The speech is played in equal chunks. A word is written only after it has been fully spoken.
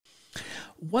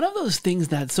One of those things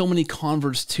that so many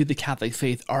converts to the Catholic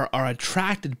faith are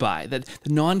attracted by, that the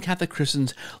non-Catholic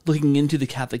Christians looking into the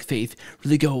Catholic faith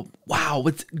really go, wow,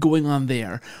 what's going on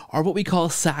there, are what we call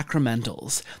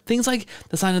sacramentals. Things like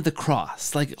the sign of the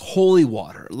cross, like holy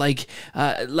water, like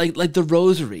the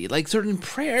rosary, like certain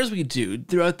prayers we do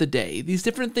throughout the day, these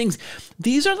different things.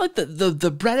 These are like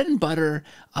the bread and butter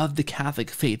of the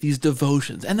Catholic faith, these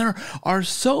devotions. And there are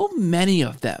so many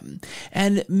of them.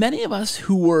 And many of us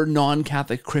who were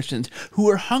non-Catholic Christians who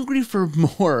are hungry for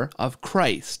more of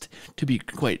Christ, to be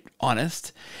quite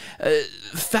honest,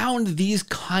 found these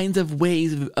kinds of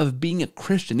ways of being a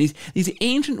Christian, these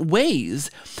ancient ways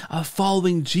of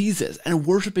following Jesus and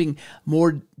worshiping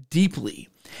more deeply,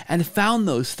 and found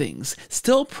those things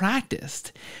still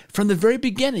practiced from the very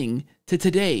beginning to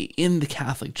today in the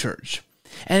Catholic Church.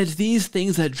 And it's these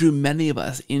things that drew many of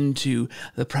us into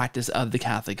the practice of the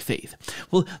Catholic faith.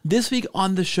 Well, this week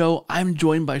on the show, I'm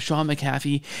joined by Shaun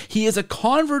McAfee. He is a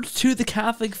convert to the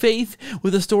Catholic faith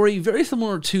with a story very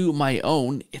similar to my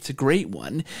own. It's a great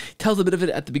one. He tells a bit of it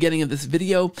at the beginning of this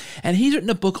video. And he's written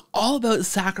a book all about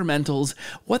sacramentals,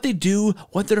 what they do,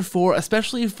 what they're for,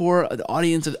 especially for the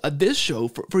audience of this show,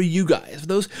 for you guys, for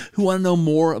those who want to know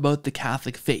more about the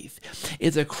Catholic faith.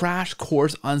 It's a crash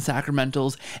course on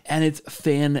sacramentals, and it's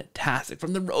fantastic.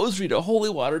 From the rosary to holy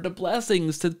water to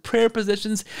blessings to prayer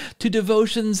positions to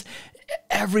devotions,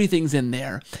 everything's in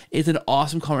there. It's an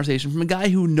awesome conversation from a guy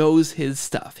who knows his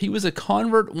stuff. He was a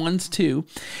convert once too,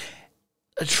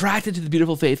 attracted to the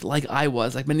beautiful faith like I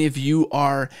was, like many of you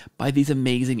are, by these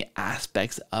amazing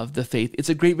aspects of the faith. It's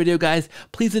a great video, guys.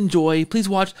 Please enjoy, please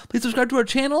watch, please subscribe to our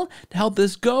channel to help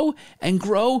this go and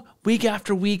grow week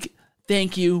after week.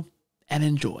 Thank you and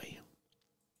enjoy.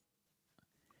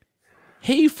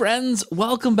 Hey friends,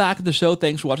 welcome back to the show.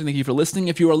 Thanks for watching. Thank you for listening.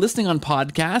 If you are listening on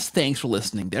podcast, thanks for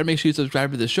listening there. Make sure you subscribe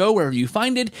to the show wherever you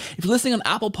find it. If you're listening on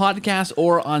Apple Podcasts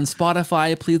or on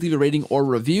Spotify, please leave a rating or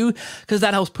review because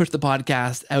that helps push the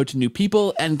podcast out to new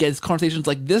people and gets conversations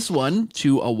like this one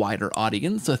to a wider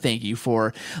audience. So thank you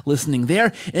for listening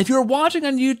there. And if you're watching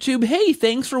on YouTube, hey,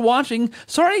 thanks for watching.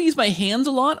 Sorry I use my hands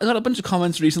a lot. I got a bunch of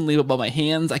comments recently about my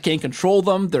hands. I can't control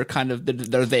them. They're kind of,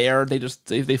 they're there.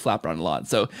 They flap around a lot.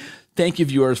 So thank you,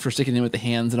 viewers, for sticking in with the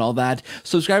hands and all that.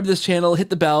 Subscribe to this channel, hit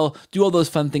the bell, do all those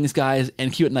fun things, guys,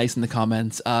 and keep it nice in the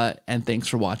comments. And thanks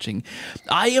for watching.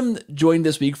 I am joined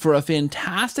this week for a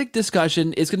fantastic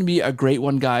discussion. It's going to be a great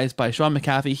one, guys, by Shaun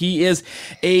McAfee. He is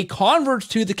a convert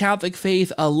to the Catholic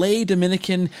faith, a lay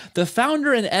Dominican, the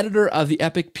founder and editor of the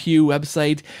Epic Pew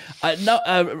website,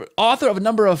 author of a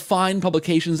number of fine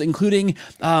publications, including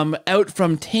out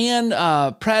from Tan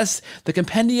Press, the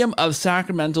Compendium of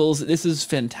Sacramentals. This is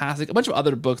fantastic. A bunch of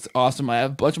other books, awesome. I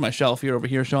have a bunch on my shelf here over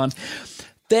here, Shaun.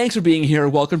 Thanks for being here.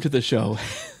 Welcome to the show.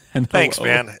 And thanks,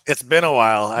 man. It's been a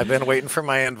while. I've been waiting for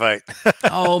my invite.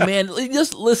 Oh man,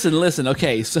 just listen.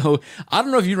 Okay, so I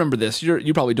don't know if you remember this.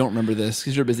 You probably don't remember this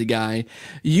because you're a busy guy.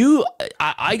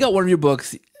 I got one of your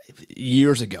books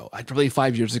years ago, probably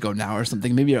 5 years ago now or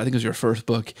something. Maybe I think it was your first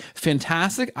book.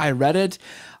 Fantastic. I read it.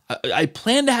 I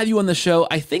planned to have you on the show.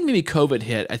 I think maybe COVID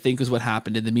hit, I think was what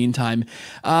happened in the meantime.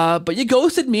 But you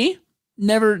ghosted me.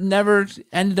 Never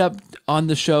ended up on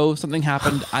the show. Something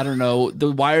happened. I don't know. The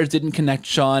wires didn't connect,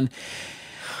 Shaun.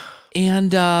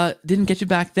 And didn't get you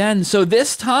back then. So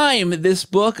this time, this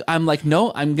book, I'm like,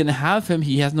 no, I'm going to have him.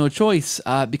 He has no choice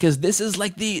because this is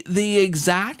like the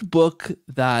exact book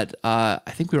that I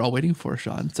think we were all waiting for,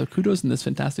 Shaun. So kudos in this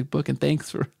fantastic book, and thanks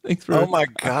for. Oh my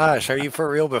gosh, are you for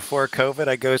real? Before COVID,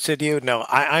 I ghosted you? No,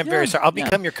 I'm very sorry. I'll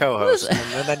become your co-host,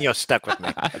 and then you're stuck with me.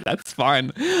 That's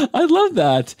fine. I love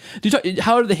that.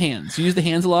 How are the hands? You use the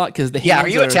hands a lot because the hands. Yeah, are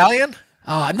you Italian?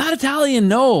 Oh, I'm not Italian.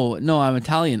 No, I'm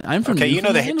Italian. I'm from. Okay, you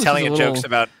know the Italian jokes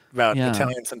about yeah,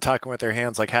 Italians and talking with their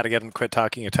hands, like how to get them to quit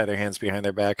talking and tie their hands behind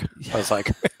their back. Yeah. I was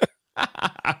like,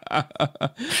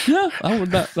 yeah,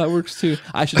 that works too.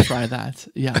 I should try that.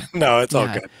 Yeah. No, it's all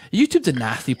good. YouTube's a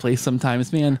nasty place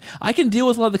sometimes, man. I can deal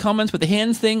with a lot of the comments, but the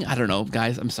hands thing, I don't know,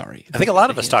 guys. I'm sorry. I think a lot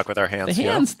of us talk with our hands. The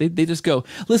hands, they just go.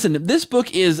 Listen, this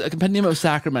book is a Compendium of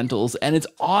Sacramentals, and it's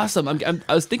awesome.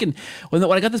 I was thinking when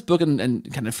I got this book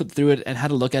and kind of flipped through it and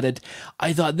had a look at it,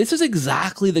 I thought this is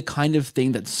exactly the kind of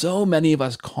thing that so many of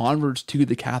us converts to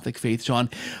the Catholic faith, Shaun,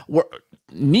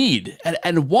 need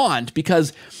and want,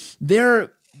 because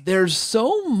there's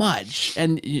so much,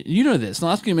 and you know this. I'll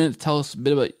ask you a minute to tell us a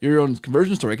bit about your own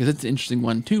conversion story because it's an interesting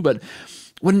one too. But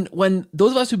when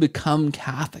those of us who become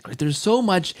Catholic, right, there's so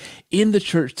much in the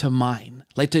church to mine,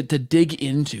 like to dig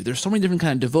into. There's so many different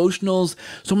kind of devotionals,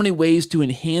 so many ways to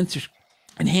enhance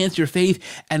your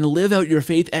faith and live out your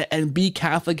faith and be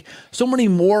Catholic. So many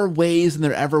more ways than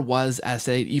there ever was as,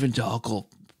 say, evangelical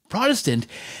Protestant,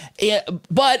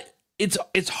 but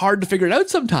it's hard to figure it out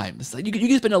sometimes. Like you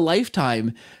can spend a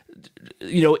lifetime,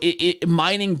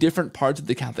 mining different parts of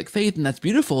the Catholic faith, and that's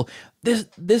beautiful.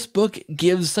 This book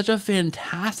gives such a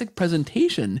fantastic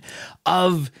presentation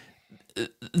of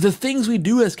the things we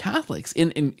do as Catholics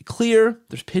in clear.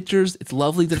 There's pictures. It's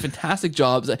lovely. They're fantastic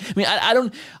jobs. I mean,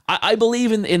 I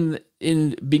believe in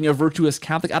being a virtuous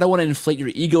Catholic. I don't want to inflate your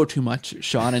ego too much,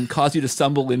 Shaun, and cause you to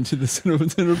stumble into the sin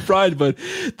of pride. But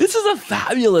this is a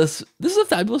fabulous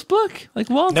book. Like,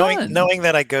 well done. Knowing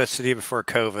that I ghosted you before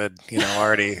COVID,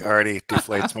 already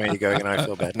deflates my ego. I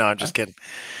feel bad. No, I'm just kidding.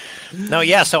 No,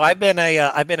 yeah. So I've been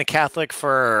a Catholic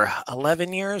for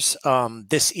 11 years.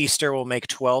 This Easter will make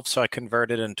 12. So I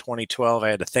converted in 2012. I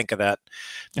had to think of that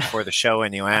before the show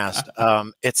when you asked.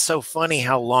 It's so funny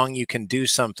how long you can do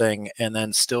something and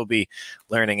then still be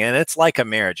learning. And it's like a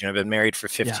marriage. I've been married for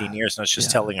 15 years, and I was just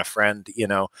telling a friend,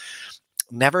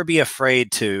 never be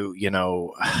afraid to,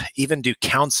 even do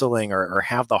counseling or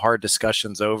have the hard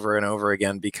discussions over and over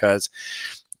again, because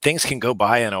things can go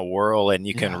by in a whirl, and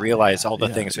you can realize all the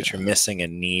things that you're missing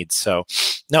and need. So,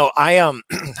 no, I've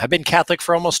been Catholic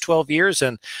for almost 12 years,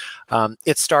 and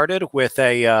it started with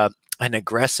an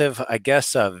aggressive, I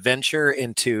guess, venture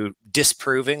into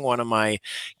disproving one of my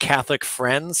Catholic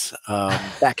friends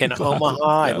back in Omaha.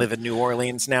 I live in New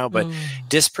Orleans now, but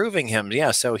disproving him.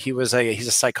 Yeah, so he's a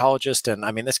psychologist, and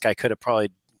I mean, this guy could have probably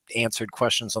answered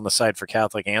questions on the side for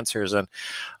Catholic Answers, and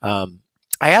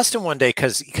I asked him one day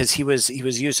because he was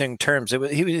using terms.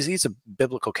 He's a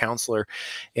biblical counselor,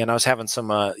 and I was having some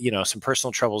some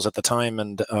personal troubles at the time,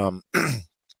 and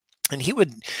and he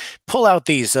would pull out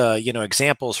these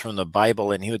examples from the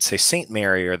Bible, and he would say Saint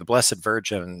Mary or the Blessed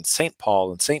Virgin, Saint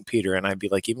Paul and Saint Peter, and I'd be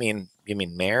like, you mean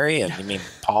Mary, and you mean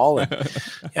Paul? And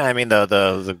yeah, I mean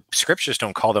the scriptures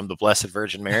don't call them the Blessed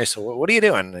Virgin Mary. So what are you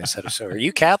doing? And I said, so are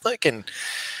you Catholic? And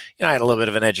I had a little bit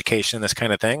of an education in this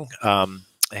kind of thing.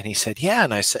 And he said, yeah.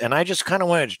 And I just kind of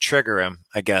wanted to trigger him,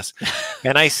 I guess.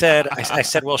 And I said,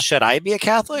 well, should I be a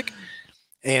Catholic?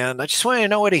 And I just wanted to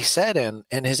know what he said.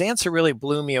 And his answer really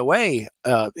blew me away,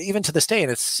 even to this day. And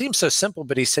it seems so simple,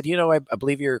 but he said, I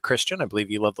believe you're a Christian. I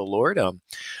believe you love the Lord.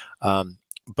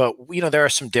 But there are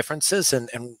some differences,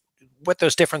 and what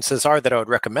those differences are that I would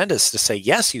recommend is to say,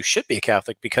 yes, you should be a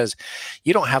Catholic, because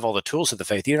you don't have all the tools of the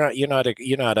faith. You're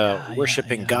not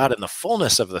worshiping God in the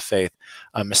fullness of the faith,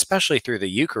 especially through the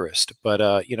Eucharist. But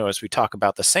as we talk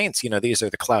about the saints, these are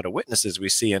the cloud of witnesses we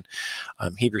see in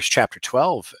Hebrews chapter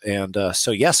 12. And so,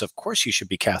 yes, of course, you should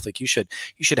be Catholic. You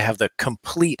should have the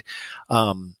complete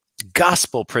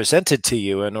gospel presented to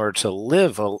you in order to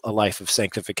live a life of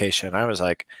sanctification. I was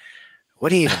like,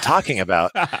 what are you even talking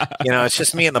about? It's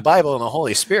just me and the Bible and the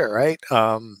Holy Spirit, right?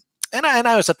 And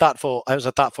I was a thoughtful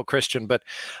Christian, but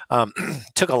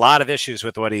took a lot of issues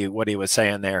with what he was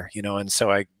saying there, and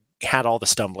so I had all the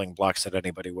stumbling blocks that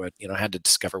anybody would, had to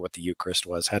discover what the Eucharist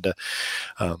was, had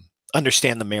to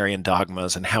understand the Marian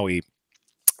dogmas and how we,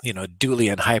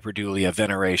 dulia and hyperdulia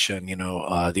veneration,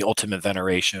 the ultimate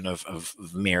veneration of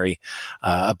Mary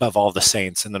above all the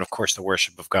saints. And then, of course, the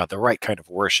worship of God, the right kind of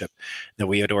worship that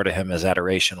we adore to him as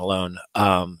adoration alone.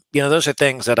 Those are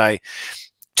things that I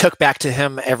took back to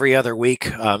him every other week.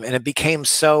 And it became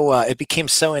so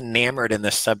enamored in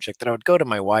this subject that I would go to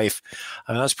my wife.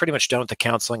 I was pretty much done with the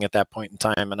counseling at that point in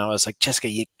time. And I was like, Jessica,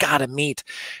 you got to meet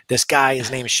this guy. His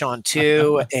name is Shaun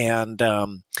too. And,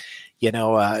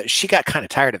 she got kind of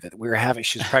tired of it.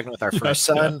 She was pregnant with our first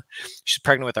son. She's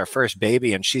pregnant with our first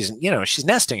baby, and she's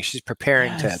nesting. She's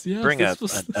preparing to bring a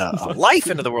life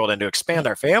into the world and to expand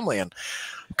our family. And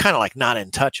I'm kind of like not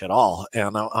in touch at all.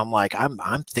 And I'm like,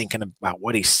 I'm thinking about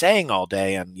what he's saying all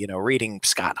day, and reading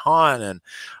Scott Hahn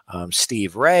and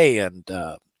Steve Ray and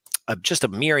just a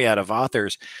myriad of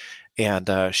authors. And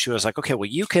she was like, okay, well,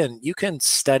 you can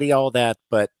study all that,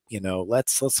 but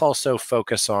let's also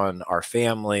focus on our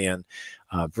family and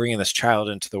bringing this child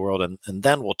into the world, and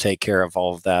then we'll take care of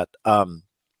all of that.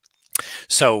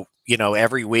 So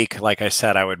every week, like I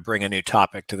said, I would bring a new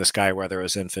topic to this guy, whether it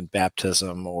was infant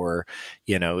baptism or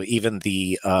even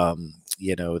the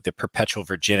the perpetual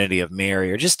virginity of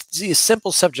Mary, or just these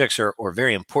simple subjects or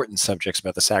very important subjects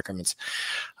about the sacraments.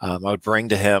 I would bring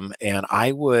to him, and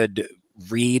I would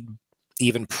read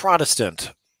even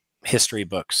Protestant history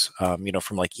books,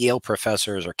 from like Yale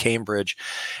professors or Cambridge,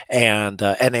 and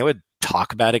they would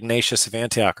talk about Ignatius of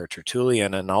Antioch or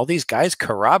Tertullian, and all these guys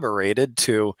corroborated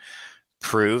to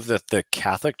prove that the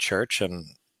Catholic Church, in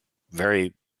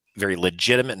very, very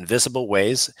legitimate and visible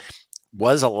ways,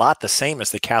 was a lot the same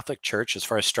as the Catholic Church as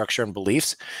far as structure and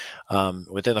beliefs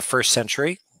within the first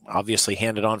century. obviously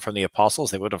handed on from the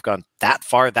apostles. They would have gone that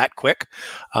far that quick.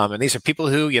 And these are people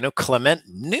who, Clement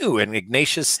knew, and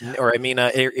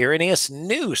Irenaeus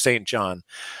knew St. John,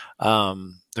 of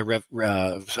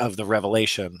the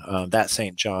Revelation, that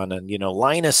St. John, and,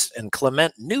 Linus and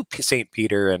Clement knew St.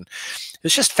 Peter. And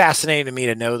it's just fascinating to me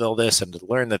to know all this and to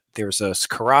learn that there's a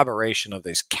corroboration of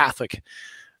these Catholic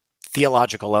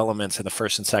theological elements in the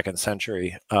 1st and 2nd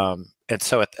century. And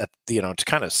so, to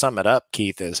kind of sum it up,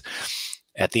 Keith, is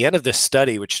at the end of this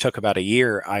study, which took about a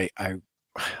year, I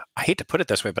hate to put it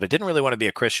this way, but I didn't really want to be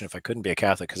a Christian if I couldn't be a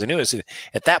Catholic, because I knew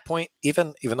at that point,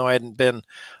 even though I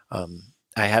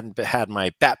hadn't had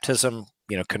my baptism,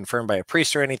 confirmed by a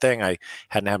priest or anything, I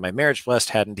hadn't had my marriage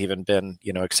blessed, hadn't even been,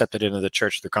 accepted into the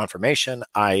church through confirmation.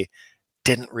 I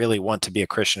didn't really want to be a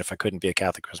Christian if I couldn't be a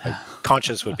Catholic, because my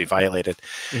conscience would be violated.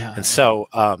 And so,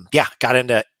 got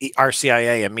into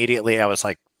RCIA immediately. I was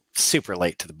like super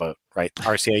late to the boat, right?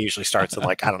 RCIA usually starts in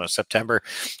I don't know, September.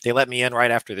 They let me in right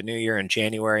after the new year in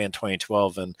January in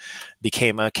 2012, and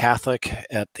became a Catholic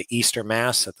at the Easter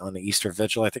Mass on the Easter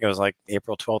Vigil. I think it was like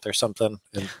April 12th or something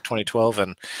in 2012.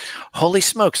 And holy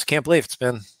smokes, can't believe it's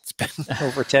been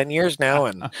over 10 years now,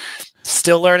 and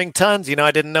still learning tons.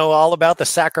 I didn't know all about the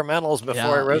sacramentals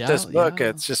before I wrote this book.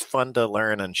 It's just fun to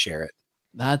learn and share it.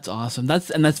 That's awesome.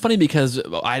 That's funny, because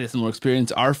I had a similar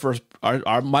experience.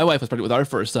 My wife was pregnant with our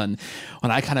first son,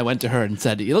 when I kind of went to her and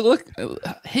said, look,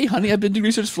 hey honey, I've been doing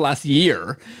research for the last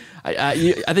year.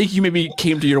 I think you maybe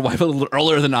came to your wife a little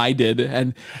earlier than I did,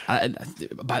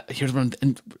 but here's what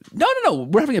no,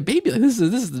 we're having a baby. Like, this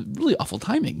is really awful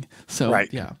timing. So right.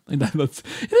 it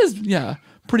is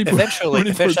pretty. Eventually,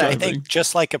 I think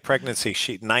just like a pregnancy,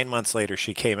 9 months later,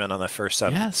 she came in on the first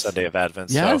Sunday of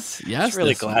Advent. Yes, so it's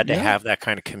really glad to have that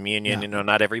kind of communion.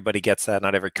 Not everybody gets that.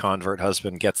 Not every convert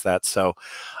husband gets that. So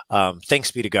thanks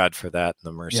be to God for that and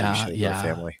the mercy of our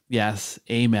family. Yes,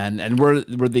 amen. And we're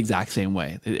the exact same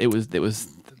way. It was the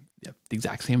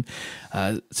exact same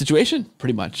situation,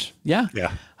 pretty much.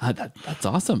 That's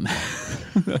awesome.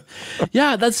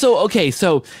 That's so okay.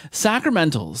 So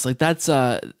sacramentals, like that's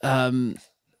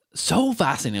so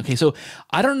fascinating. Okay, so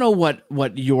I don't know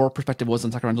what your perspective was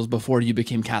on sacramentals before you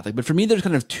became Catholic, but for me, there's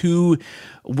kind of two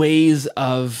ways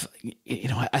of,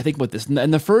 I think about this.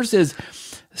 And the first is,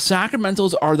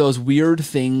 sacramentals are those weird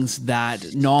things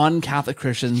that non-Catholic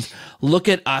Christians look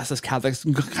at us as Catholics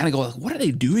and kind of go, like, what are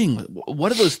they doing?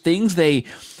 What are those things they,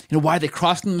 why are they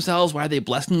crossing themselves? Why are they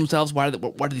blessing themselves?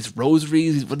 What are these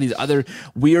rosaries? What are these other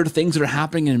weird things that are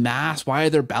happening in Mass? Why are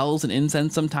there bells and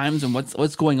incense sometimes? And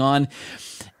what's going on?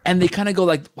 And they kind of go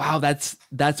like, wow,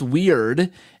 that's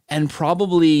weird and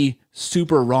probably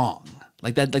super wrong.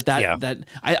 Like that.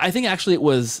 I think actually it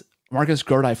was Marcus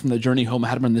Grodi from the Journey Home. I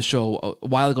had him on this show a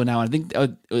while ago now. I think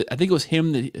it was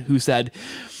him who said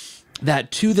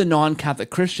that to the non-Catholic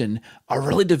Christian, a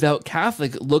really devout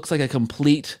Catholic looks like a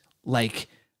complete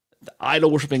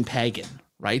idol worshiping pagan.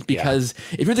 Right? Because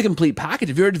if you're the complete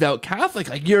package, if you're a devout Catholic,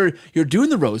 like you're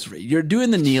doing the rosary, you're doing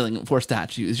the kneeling for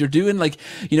statues, you're doing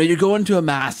you're going to a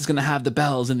Mass that's going to have the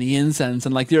bells and the incense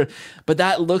and but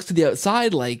that looks to the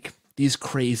outside like these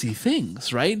crazy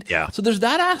things, right? Yeah. So there's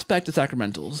that aspect of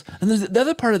sacramentals. And there's the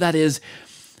other part of that is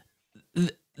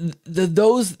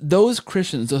those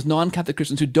Christians, those non-Catholic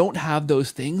Christians who don't have those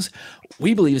things,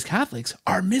 we believe as Catholics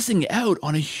are missing out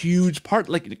on a huge part,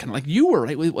 kind of like you were,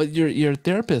 right? What your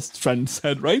therapist friend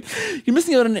said, right? You're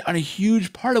missing out on a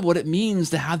huge part of what it means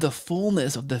to have the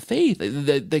fullness of the faith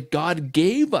that God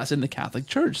gave us in the Catholic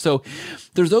Church. So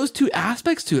there's those two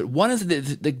aspects to it. One is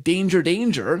the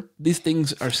danger. These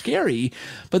things are scary,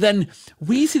 but then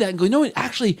we see that and go, no,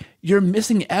 actually, you're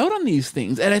missing out on these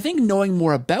things. And I think knowing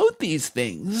more about these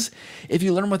things, if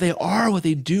you learn what they are, what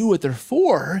they do, what they're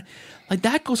for,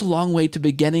 that goes a long way to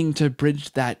beginning to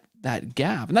bridge that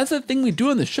gap. And that's the thing we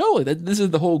do on the show. This is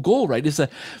the whole goal, right? Is to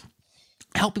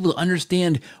help people to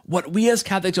understand what we as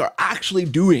Catholics are actually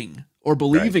doing or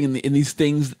believing in these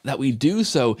things that we do.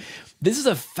 So this is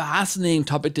a fascinating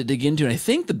topic to dig into. And I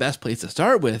think the best place to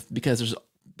start with, because there's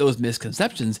those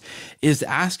misconceptions, is to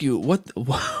ask you what's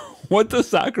the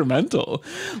sacramental?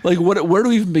 Where do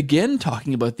we even begin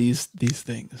talking about these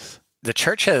things? The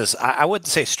church has, I wouldn't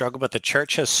say struggle, but the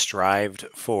church has strived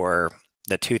for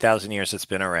the 2,000 years it's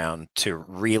been around to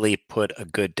really put a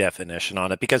good definition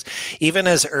on it. Because even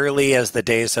as early as the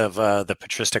days of the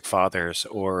patristic fathers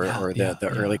or the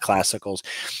early classicals,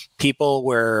 people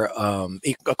were,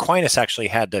 Aquinas actually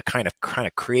had to kind of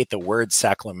create the word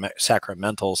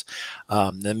sacramentals.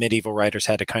 The medieval writers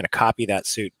had to kind of copy that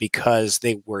suit because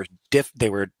it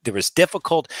was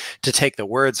difficult to take the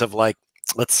words of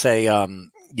let's say,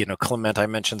 Clement, I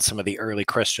mentioned some of the early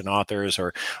Christian authors,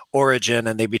 or Origen,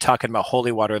 and they'd be talking about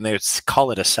holy water and they'd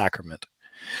call it a sacrament.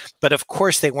 But of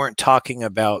course, they weren't talking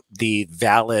about the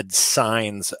valid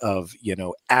signs of,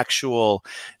 actual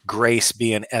grace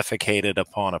being efficated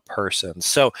upon a person.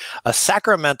 So a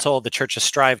sacramental, the church has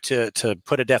strived to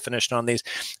put a definition on these.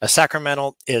 A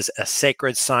sacramental is a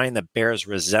sacred sign that bears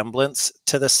resemblance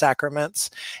to the sacraments.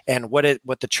 And what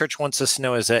the church wants us to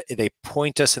know is that they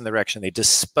point us in the direction, they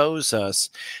dispose us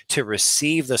to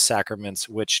receive the sacraments,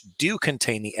 which do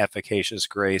contain the efficacious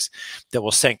grace that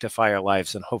will sanctify our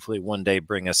lives and hopefully one day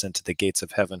bring us into the gates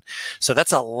of heaven. So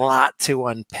that's a lot to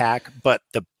unpack, but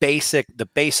the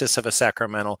basis of a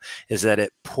sacramental is that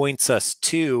it points us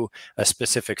to a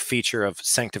specific feature of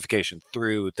sanctification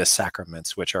through the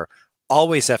sacraments, which are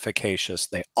always efficacious,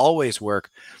 they always work,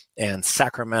 and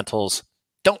sacramentals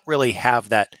don't really have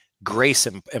that grace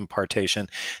impartation.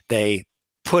 They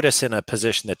put us in a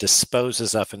position that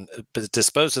disposes us in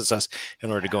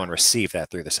order to go and receive that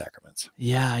through the sacraments.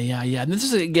 Yeah. And this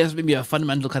is, I guess, maybe a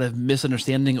fundamental kind of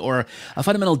misunderstanding or a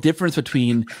fundamental difference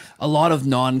between a lot of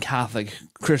non-Catholic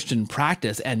Christian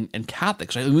practice and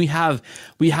Catholics, right? We have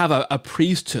a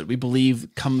priesthood we believe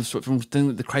comes from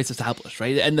things that Christ established,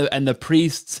 right? And the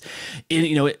priests,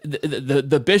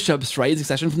 the bishops, right?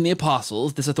 Succession from the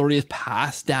apostles. This authority is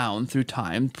passed down through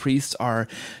time. Priests are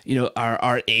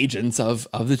agents of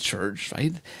the church,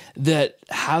 right? That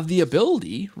have the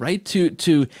ability, right,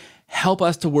 to help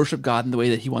us to worship God in the way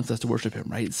that he wants us to worship him,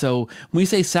 right? So when we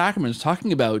say sacraments,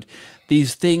 talking about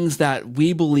these things that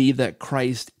we believe that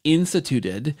Christ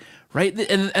instituted, right?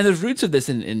 And there's roots of this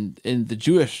in the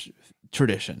Jewish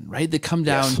tradition, right? That come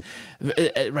down,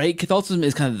 yes. Right? Catholicism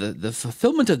is kind of the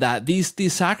fulfillment of that.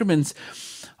 These sacraments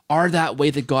are that way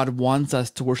that God wants us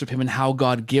to worship him and how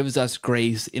God gives us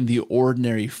grace in the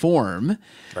ordinary form,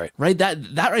 right? That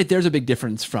right there is a big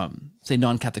difference from, say,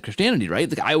 non-Catholic Christianity, right?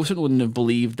 Like, I certainly wouldn't have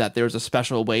believed that there's a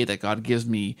special way that God gives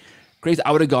me grace.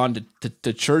 I would have gone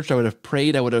to church, I would have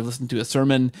prayed, I would have listened to a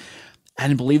sermon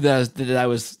and believed that I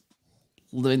was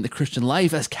living the Christian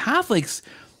life. As Catholics,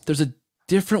 there's a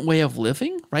different way of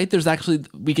living, right? There's actually,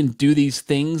 we can do these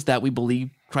things that we believe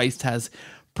Christ has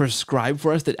prescribed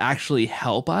for us that actually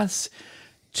help us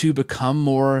to become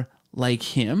more like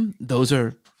him. Those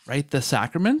are, right, the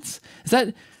sacraments. Does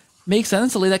that make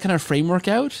sense to lay that kind of framework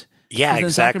out? Yeah,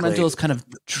 exactly. Sacramentals kind of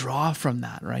draw from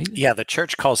that, right? Yeah, the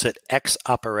church calls it ex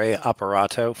opere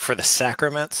operato for the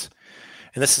sacraments.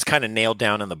 And this is kind of nailed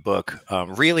down in the book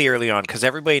really early on, because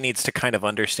everybody needs to kind of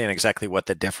understand exactly what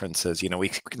the difference is. We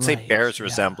can say bears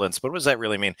resemblance, but what does that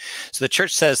really mean? So the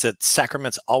church says that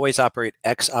sacraments always operate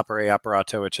ex opere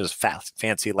operato, which is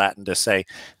fancy Latin to say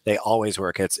they always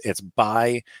work. It's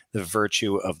by the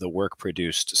virtue of the work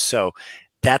produced. So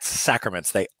that's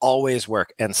sacraments. They always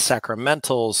work. And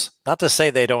sacramentals, not to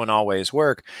say they don't always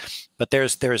work, but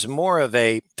there's more of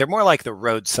they're more like the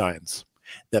road signs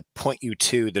that point you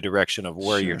to the direction of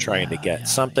where you're trying to get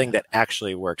something that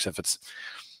actually works. If it's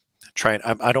trying,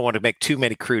 I don't want to make too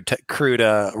many crude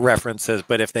references,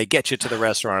 but if they get you to the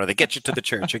restaurant or they get you to the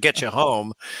church or get you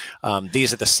home,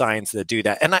 these are the signs that do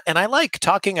that. And I like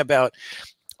talking about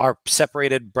our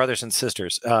separated brothers and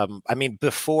sisters. I mean,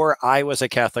 before I was a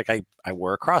Catholic, I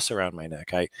wore a cross around my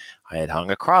neck. I had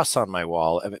hung a cross on my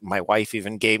wall. My wife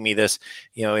even gave me this,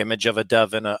 image of a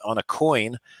dove on a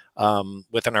coin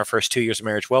within our first 2 years of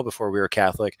marriage, well before we were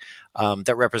Catholic,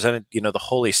 that represented, the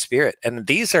Holy Spirit. And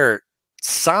these are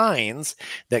signs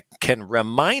that can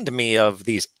remind me of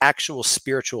these actual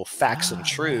spiritual facts and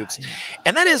truths.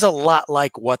 And that is a lot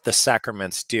like what the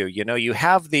sacraments do. You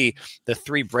have the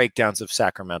three breakdowns of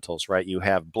sacramentals, right? You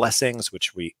have blessings,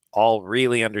 which we all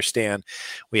really understand.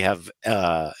 We have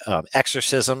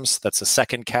exorcisms. That's a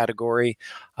second category,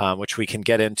 which we can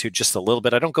get into just a little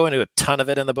bit. I don't go into a ton of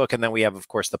it in the book. And then we have, of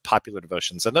course, the popular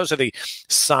devotions. And those are the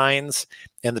signs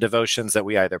and the devotions that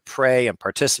we either pray and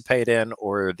participate in,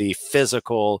 or the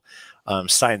physical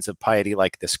signs of piety,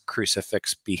 like this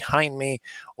crucifix behind me,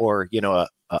 or,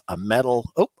 a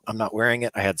medal. Oh, I'm not wearing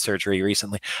it. I had surgery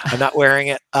recently. I'm not wearing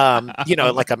it.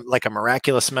 Like a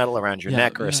miraculous medal around your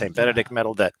neck, or a St. Benedict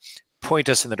medal that point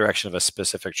us in the direction of a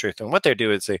specific truth. And what they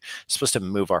do is they're supposed to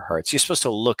move our hearts. You're supposed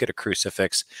to look at a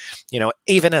crucifix.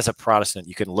 Even as a Protestant,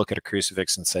 you can look at a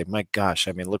crucifix and say, my gosh,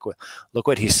 I mean, look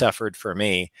what he suffered for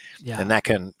me. And that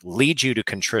can lead you to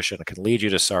contrition. It can lead you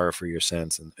to sorrow for your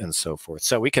sins, and so forth.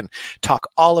 So we can talk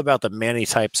all about the many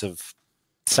types of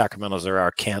sacramentals. There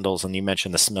are candles, and you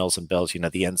mentioned the smells and bells,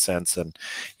 the incense and,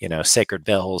 sacred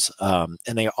bells. And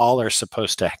they all are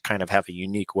supposed to kind of have a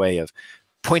unique way of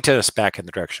pointing us back in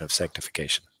the direction of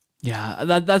sanctification. Yeah,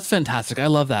 that's fantastic. I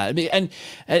love that. I mean,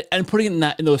 and putting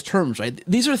it in those terms, right?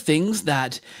 These are things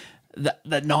that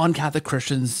non-Catholic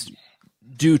Christians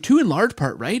do too, in large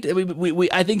part, right?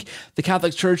 I think the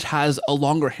Catholic Church has a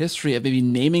longer history of maybe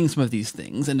naming some of these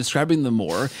things and describing them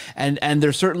more, and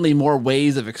there's certainly more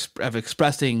ways of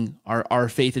expressing our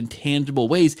faith in tangible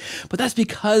ways, but that's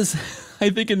because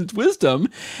I think in its wisdom,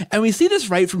 and we see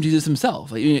this right from Jesus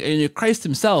himself. In Christ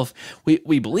himself,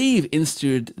 we believe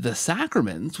instituted the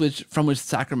sacraments, from which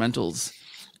sacramentals,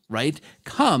 right,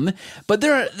 come. But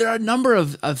there are a number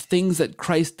of things that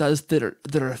Christ does that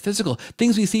are physical,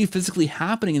 things we see physically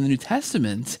happening in the New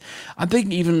Testament. I'm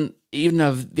thinking even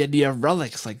of the idea of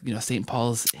relics, like, St.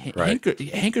 Paul's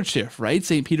handkerchief, right?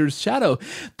 St. Peter's shadow,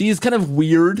 these kind of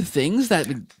weird things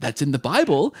that's in the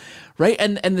Bible, right?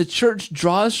 And the church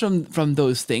draws from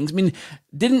those things. I mean,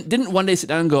 didn't one day sit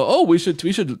down and go, oh, we should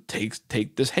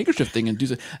take this handkerchief thing and do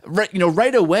so, right?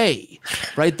 Right away,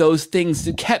 right? Those things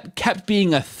kept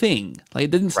being a thing. Like,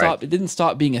 it didn't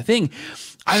stop being a thing.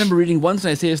 I remember reading once,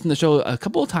 and I say this in the show a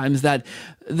couple of times, that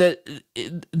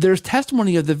there's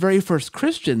testimony of the very first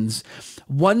Christians,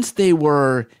 once they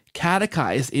were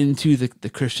catechized into the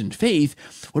Christian faith,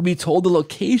 would be told the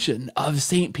location of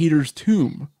St. Peter's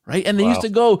tomb, right? And they used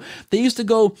to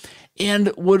go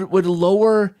and would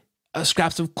lower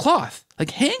scraps of cloth,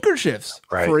 like handkerchiefs,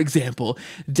 for example,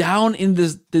 down in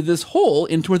this hole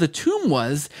into where the tomb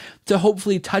was, to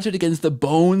hopefully touch it against the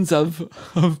bones of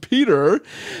Peter,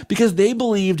 because they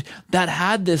believed that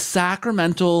had this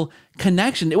sacramental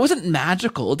connection. It wasn't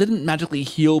magical. It didn't magically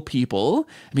heal people.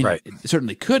 I mean, it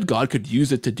certainly could. God could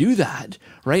use it to do that,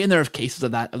 right? And there are cases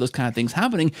of those kind of things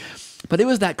happening. But it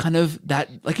was that kind of,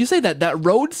 like you say, that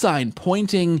road sign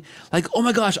pointing, like, oh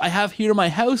my gosh, I have here in my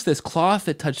house this cloth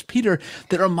that touched Peter,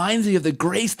 that reminds me of the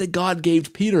grace that God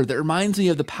gave Peter, that reminds me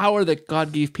of the power that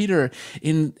God gave Peter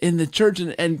in the church,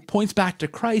 and points back to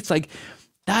Christ. Like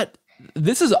that.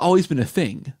 This has always been a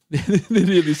thing. The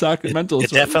sacramentals. It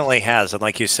definitely has, and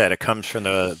like you said, it comes from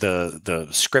the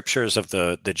scriptures of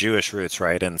the Jewish roots,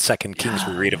 right? In Second Kings,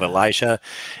 we read of Elijah.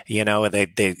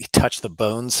 They touched the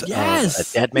bones of a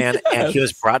dead man, and he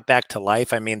was brought back to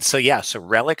life. I mean, so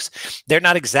relics. They're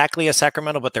not exactly a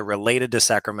sacramental, but they're related to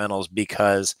sacramentals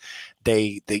because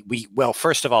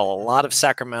first of all, a lot of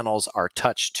sacramentals are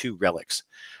touched to relics.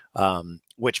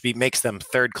 Which makes them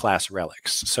third-class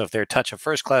relics. So if they touch a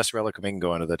first-class relic, we can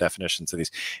go into the definitions of these.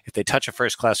 If they touch a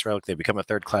first-class relic, they become a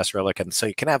third-class relic. And so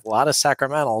you can have a lot of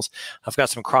sacramentals. I've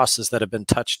got some crosses that have been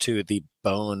touched to the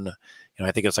bone.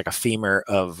 I think it's like a femur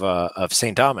of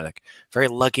St. Dominic. Very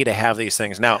lucky to have these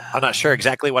things. Now, I'm not sure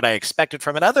exactly what I expected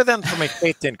from it, other than for my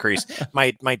faith to increase,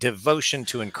 my devotion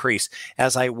to increase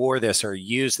as I wore this or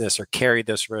used this or carried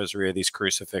this rosary or these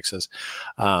crucifixes,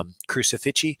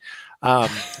 crucifixi.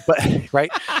 But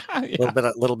right,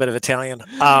 a little bit of Italian.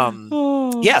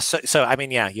 So I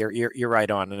mean, you're right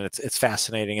on, and it's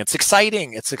fascinating. It's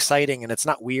exciting, and it's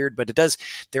not weird, but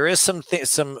there is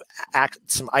some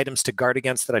items to guard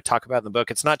against that I talk about in the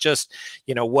book. It's not just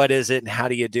what is it and how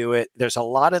do you do it. There's a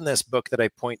lot in this book that I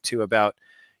point to about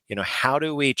how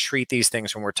do we treat these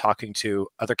things when we're talking to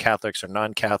other Catholics or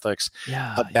non-Catholics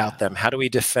about them. How do we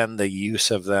defend the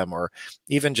use of them, or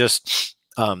even just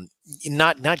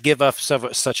not give off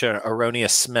such an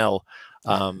erroneous smell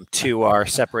to our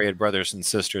separated brothers and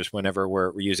sisters whenever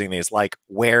we're using these, like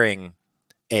wearing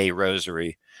a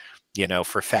rosary,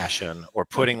 for fashion, or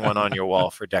putting one on your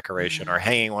wall for decoration, or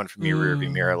hanging one from your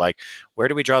rearview mirror. Like, where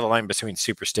do we draw the line between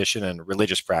superstition and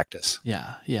religious practice?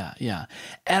 Yeah.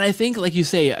 And I think, like you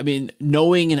say, I mean,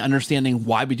 knowing and understanding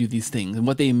why we do these things and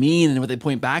what they mean and what they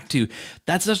point back to,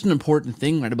 that's such an important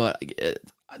thing, right? About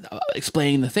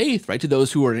explaining the faith, right, to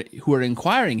those who are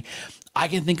inquiring. I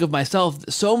can think of myself,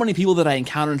 so many people that I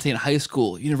encountered, say, in high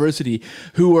school, university,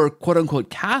 who were quote unquote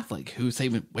Catholic, who say,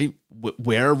 wait,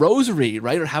 wear a rosary,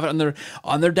 right, or have it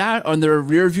on their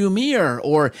rear view mirror,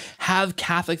 or have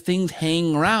Catholic things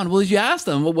hanging around. Well, as you ask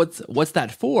them, well, what's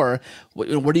that for?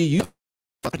 What do you use?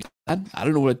 I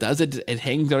don't know what it does. It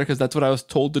hangs there because that's what I was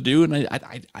told to do, and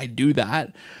I do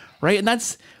that, right? And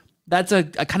that's a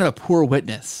kind of a poor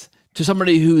witness to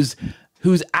somebody who's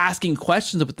asking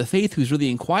questions about the faith, who's really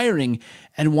inquiring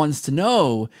and wants to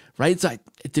know, right? So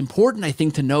it's important, I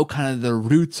think, to know kind of the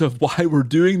roots of why we're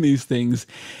doing these things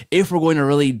if we're going to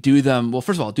really do them. Well,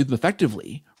 first of all, do them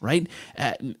effectively, right?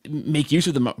 Make use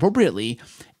of them appropriately.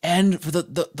 And for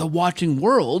the watching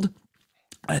world,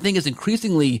 I think is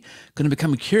increasingly going to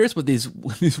become curious with these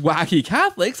wacky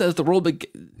Catholics as the world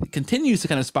continues to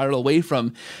kind of spiral away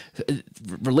from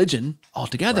religion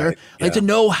altogether, Right. like Yeah. to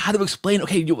know how to explain,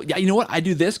 okay, you know what, I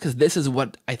do this because this is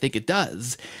what I think it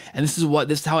does, and this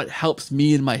is how it helps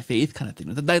me in my faith, kind of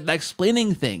thing. That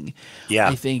explaining thing, Yeah.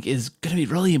 I think, is going to be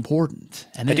really important.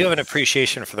 And I do have an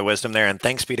appreciation for the wisdom there, and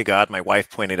thanks be to God, my wife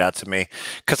pointed out to me,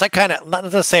 because I kind of, not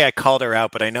to say I called her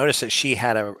out, but I noticed that she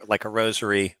had a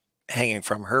rosary hanging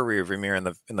from her rear view mirror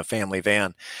in the family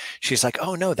van. She's like,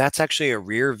 "Oh no, that's actually a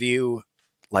rear view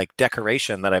like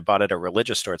decoration that I bought at a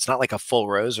religious store. It's not like a full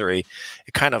rosary.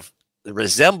 It kind of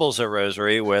resembles a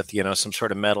rosary with, you know, some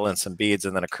sort of metal and some beads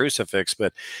and then a crucifix,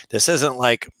 but this isn't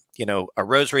like, you know, a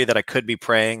rosary that I could be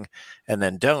praying and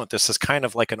then don't. This is kind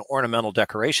of like an ornamental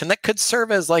decoration that could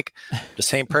serve as like the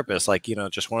same purpose, like, you know,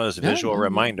 just one of those visual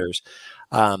reminders.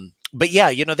 But yeah,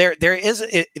 you know,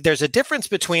 there's a difference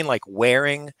between like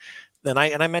wearing, and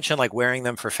I mentioned like wearing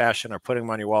them for fashion or putting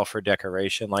them on your wall for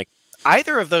decoration. Like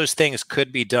either of those things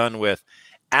could be done with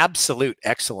absolute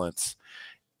excellence,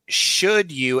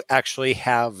 should you actually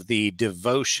have the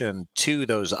devotion to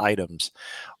those items,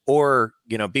 or,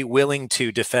 you know, be willing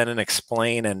to defend and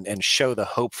explain and show the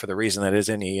hope for the reason that is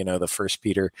in you, you know, the First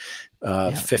Peter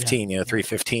 15, you know,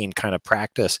 3:15 kind of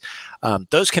practice.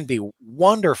 Those can be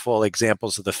wonderful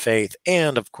examples of the faith,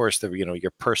 and of course the, you know,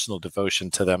 your personal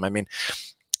devotion to them. I mean,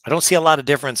 I don't see a lot of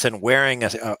difference in wearing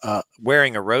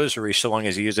a rosary so long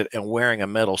as you use it, and wearing a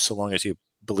medal so long as you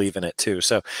believe in it too.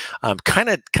 So kind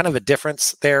of a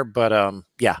difference there, but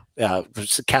yeah,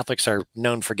 Catholics are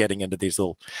known for getting into these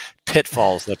little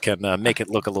pitfalls that can make it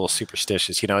look a little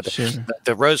superstitious. You know,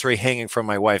 the rosary hanging from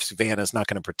my wife's van is not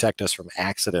going to protect us from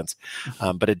accidents,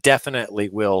 but it definitely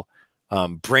will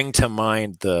bring to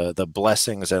mind the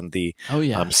blessings and the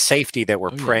safety that we're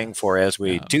praying for as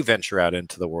we do venture out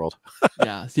into the world.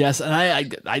 Yes. And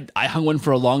I hung one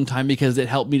for a long time because it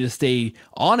helped me to stay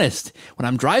honest when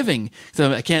I'm driving.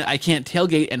 So I can't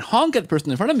tailgate and honk at the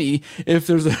person in front of me if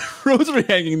there's a rosary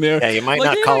hanging there. Yeah, you might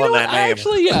not call him that name.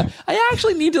 Actually, I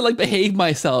actually need to like behave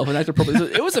myself and act appropriately.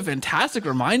 So it was a fantastic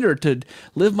reminder to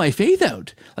live my faith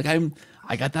out. Like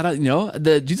I got that, you know,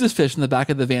 the Jesus fish in the back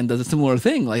of the van does a similar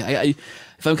thing. Like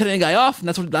if I'm cutting a guy off and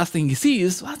that's what the last thing he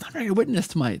sees, well, that's not very good witness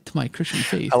to my Christian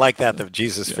faith. I like that, the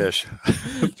Jesus fish.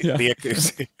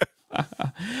 The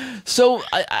So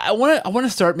I want to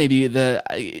start maybe in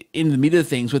the meat of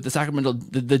things with the sacramental,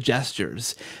 the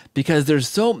gestures, because there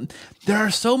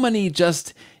are so many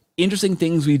just interesting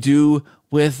things we do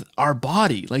with our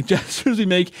body, like gestures we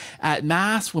make at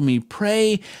Mass when we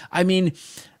pray. I mean,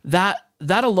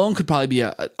 that alone could probably be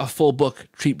a full book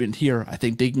treatment here, I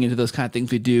think, digging into those kind of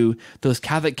things we do, those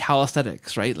Catholic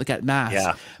calisthenics, right? Like at Mass.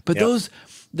 Yeah. But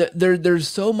there's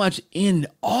so much in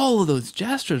all of those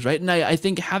gestures, right? And I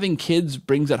think having kids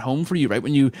brings that home for you, right?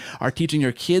 When you are teaching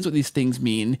your kids what these things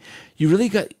mean, you really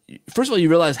first of all, you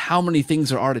realize how many things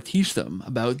there are to teach them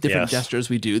about different gestures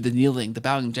we do, the kneeling, the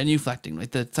bowing, genuflecting,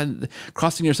 like the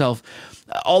crossing yourself,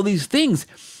 all these things.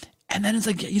 And then it's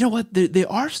like, you know what? They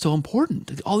are so important.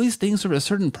 Like, all these things serve a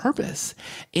certain purpose.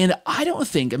 And I don't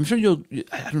think, I'm sure I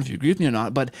don't know if you agree with me or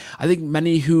not, but I think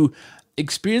many who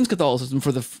experience Catholicism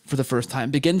for the first time,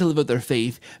 begin to live out their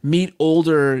faith, meet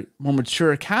older, more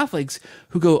mature Catholics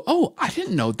who go, oh, I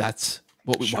didn't know that's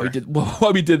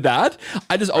why we did that.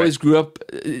 I just always grew up,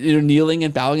 you know, kneeling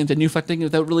and bowing and genuflecting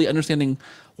without really understanding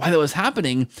why that was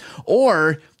happening,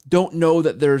 or don't know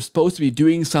that they're supposed to be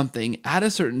doing something at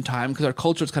a certain time because our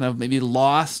culture's kind of maybe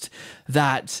lost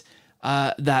that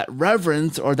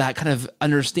reverence or that kind of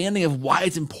understanding of why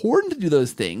it's important to do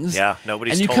those things. Yeah,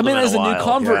 nobody's. And you come in as a new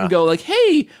convert and go like,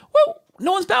 "Hey, well,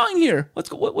 no one's bowing here. What's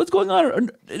going on?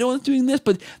 Or no one's doing this."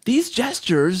 But these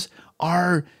gestures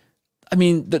are, I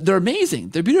mean, they're amazing.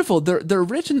 They're beautiful. They're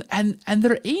rich and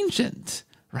they're ancient,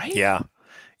 right? Yeah,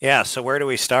 yeah. So where do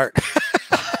we start?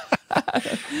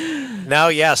 No,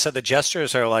 yeah. So the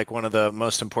gestures are like one of the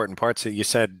most important parts that you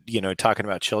said, you know, talking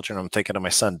about children. I'm thinking of my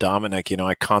son, Dominic. You know,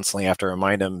 I constantly have to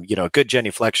remind him, you know, good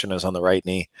genuflection is on the right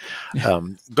knee.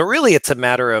 But really it's a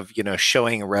matter of, you know,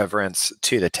 showing reverence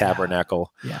to the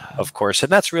tabernacle, of course.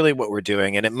 And that's really what we're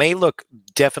doing. And it may look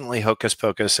definitely hocus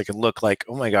pocus. It can look like,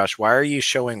 oh my gosh, why are you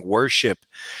showing worship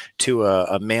to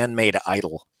a man-made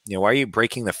idol? You know, why are you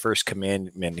breaking the first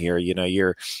commandment here? You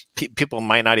know, people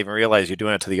might not even realize you're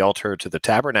doing it to the altar, to the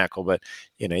tabernacle, but,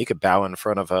 you know, you could bow in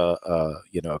front of a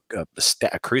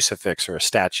crucifix or a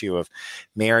statue of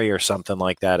Mary or something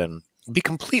like that and be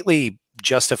completely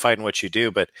justified in what you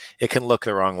do, but it can look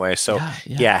the wrong way. So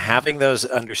having those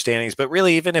understandings, but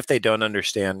really, even if they don't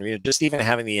understand, you know, just even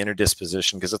having the inner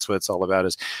disposition, because that's what it's all about,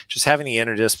 is just having the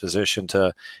inner disposition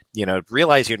to, you know,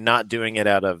 realize you're not doing it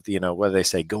out of, you know, what do they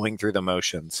say, going through the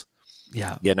motions.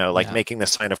 Yeah. You know, like Yeah. making the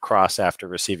sign of cross after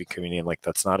receiving communion, like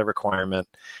that's not a requirement,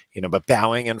 you know, but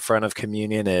bowing in front of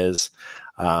communion is,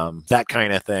 that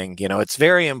kind of thing. You know, it's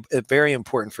very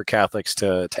important for Catholics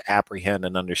to apprehend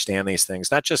and understand these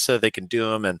things, not just so they can do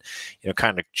them and, you know,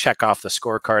 kind of check off the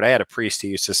scorecard. I had a priest who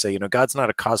used to say, you know, God's not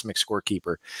a cosmic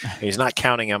scorekeeper. He's not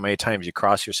counting how many times you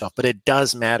cross yourself, but it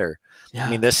does matter. Yeah.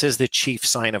 I mean, this is the chief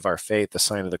sign of our faith, the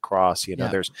sign of the cross. You know,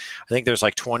 I think there's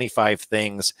like 25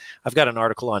 things. I've got an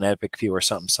article on Epic View or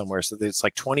something somewhere. So there's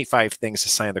like 25 things the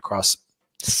sign of the cross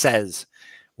says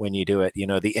when you do it. You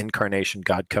know, the incarnation,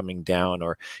 God coming down,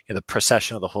 or, you know, the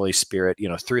procession of the Holy Spirit, you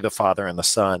know, through the Father and the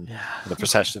Son, and the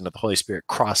procession of the Holy Spirit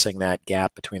crossing that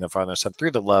gap between the Father and the Son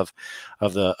through the love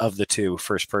of the two,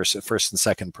 first and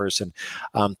second person.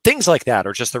 Things like that,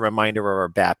 or just a reminder of our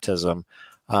baptism.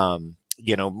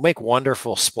 You know, make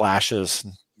wonderful splashes.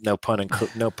 No pun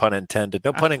intended,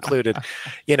 no pun included.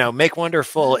 You know, make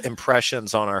wonderful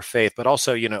impressions on our faith, but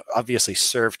also, you know, obviously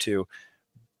serve to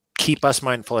keep us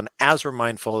mindful. And as we're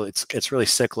mindful, it's really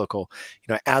cyclical.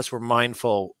 You know, as we're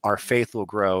mindful, our faith will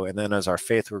grow, and then as our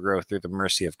faith will grow through the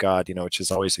mercy of God, you know, which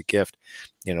is always a gift.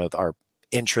 You know, our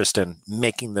interest in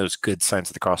making those good signs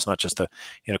of the cross, not just a,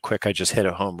 you know, quick, I just hit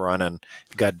a home run and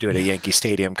got to do it at Yankee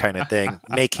Stadium kind of thing.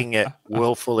 Making it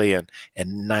willfully and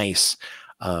nice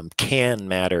can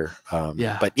matter.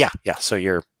 But yeah. So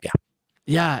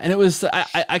Yeah, and it was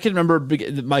I can remember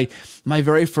my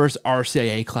very first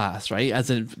RCIA class, right? As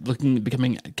in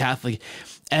becoming Catholic,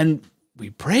 and we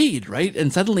prayed, right?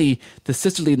 And suddenly the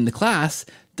sister leading the class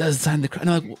does sign the cross. And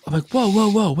I'm like,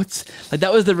 whoa, what's like?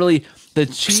 That was the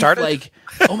chief like,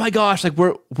 oh my gosh, like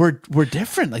we're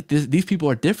different. Like these people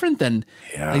are different than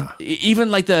like, even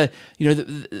like I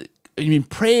mean,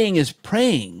 praying is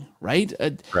praying, right?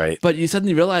 Right. But you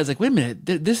suddenly realize, like, wait a minute,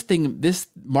 this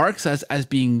marks us as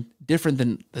being different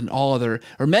than all other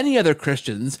or many other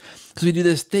Christians, because we do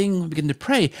this thing, we begin to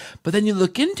pray. But then you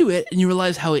look into it and you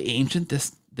realize how ancient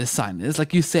this sign is.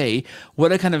 Like you say,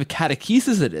 what a kind of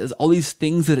catechesis it is, all these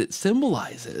things that it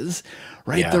symbolizes,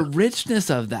 right? Yeah. The richness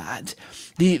of that,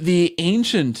 the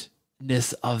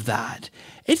ancientness of that.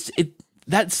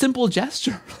 That simple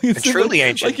gesture. It's truly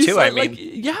ancient too. I mean,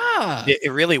 yeah,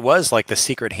 it really was like the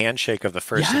secret handshake of the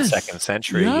first and second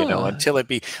century, you know, until it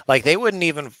be like, they wouldn't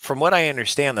even, from what I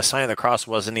understand, the sign of the cross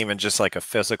wasn't even just like a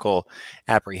physical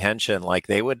apprehension. Like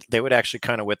they would actually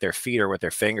kind of with their feet or with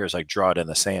their fingers, like draw it in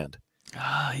the sand.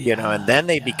 You know, and then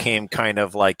they became kind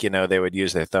of like, you know, they would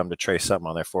use their thumb to trace something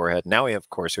on their forehead. Now we have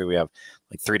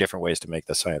like 3 different ways to make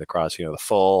the sign of the cross, you know, the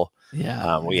full,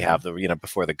 we have the, you know,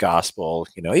 before the gospel,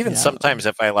 you know, even sometimes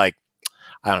if I like,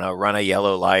 I don't know, run a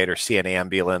yellow light or see an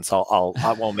ambulance, I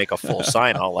won't make a full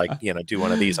sign. I'll like, you know, do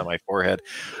one of these on my forehead.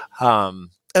 And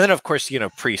then of course, you know,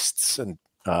 priests and,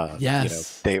 you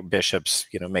know, bishops,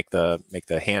 you know, make the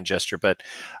hand gesture, but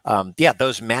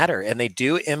those matter, and they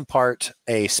do impart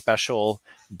a special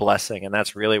blessing, and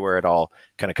that's really where it all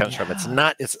kind of comes from.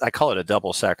 I call it a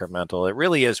double sacramental. It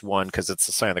really is one, because it's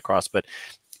the sign of the cross, but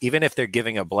even if they're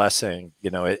giving a blessing, you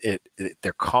know,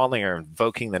 they're calling or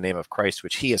invoking the name of Christ,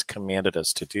 which he has commanded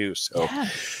us to do. So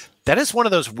that is one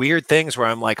of those weird things where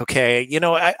I'm like, okay, you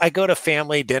know, I go to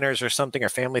family dinners or something, or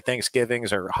family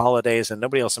Thanksgivings or holidays, and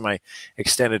nobody else in my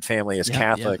extended family is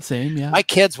Catholic. My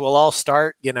kids will all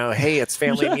start, you know, hey, it's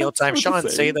family mealtime. Shaun,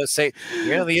 say,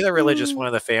 you know, the other religious one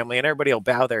of the family, and everybody will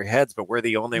bow their heads, but we're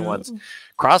the only ones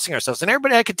crossing ourselves. And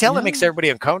everybody, I could tell it makes everybody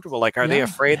uncomfortable. Like, are they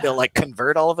afraid they'll like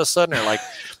convert all of a sudden, or like,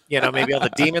 you know, maybe all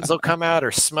the demons will come out,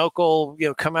 or smoke will, you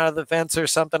know, come out of the vents or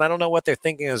something. I don't know what they're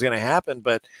thinking is going to happen,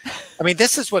 but I mean,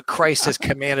 this is what Christ has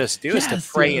commanded us to do, is to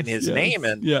pray in his name.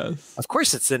 And of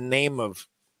course, it's the name of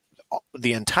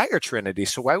the entire Trinity.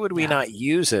 So why would we not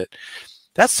use it?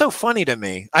 That's so funny to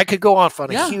me. I could go off on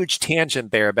a huge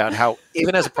tangent there about how,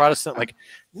 even as a Protestant, like,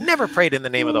 never prayed in the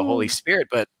name of the Holy Spirit,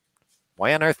 but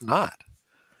why on earth not?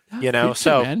 You know,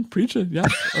 preach it. Yeah.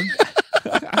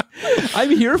 I'm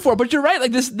here for it, but you're right.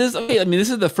 Like this, okay, I mean, this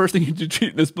is the first thing you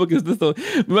treat in this book, is this,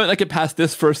 we might not get past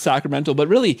this first sacramental, but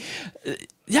really,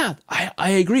 I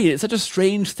agree. It's such a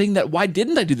strange thing that, why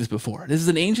didn't I do this before? This is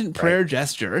an ancient prayer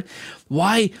gesture.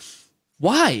 Why?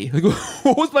 Like,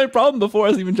 what was my problem before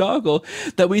as evangelical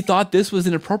that we thought this was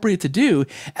inappropriate to do?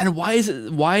 And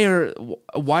why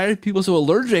are people so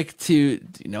allergic to,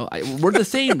 you know, we're the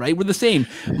same, right? We're the same.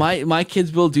 My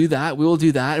kids will do that. We will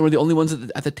do that. And we're the only ones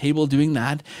at the table doing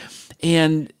that.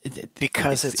 And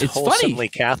because it's wholesomely funny.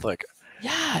 Catholic.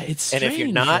 Yeah. It's strange, and if you're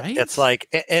not, right? it's like,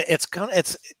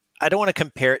 I don't want to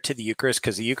compare it to the Eucharist,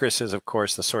 because the Eucharist is, of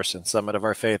course, the source and summit of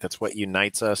our faith. It's what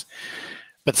unites us.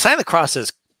 But the sign of the cross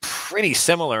is pretty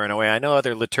similar in a way. I know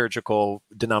other liturgical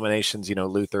denominations, you know,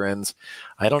 Lutherans.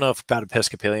 I don't know if about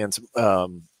Episcopalians,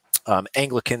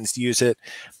 Anglicans use it,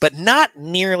 but not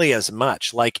nearly as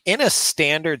much. Like in a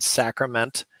standard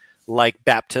sacrament, like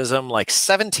baptism, like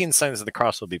 17 signs of the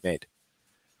cross will be made.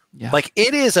 Yeah. Like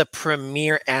it is a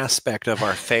premier aspect of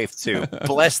our faith to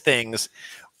bless things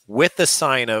with the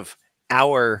sign of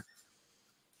our,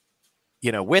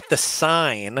 you know, with the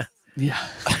sign Yeah.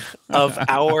 of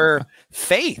our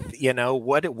faith. You know,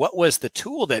 what was the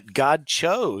tool that God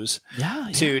chose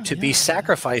to be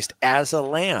sacrificed as a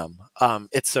lamb?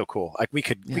 It's so cool. Like we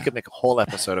could make a whole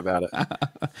episode about it.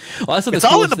 Well, I saw it's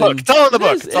all in the book. It's all in the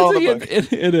book. It's all in the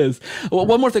book. It is. Well,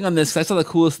 one more thing on this. I saw the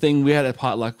coolest thing. We had a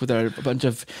potluck with a bunch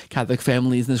of Catholic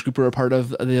families in this group we were a part of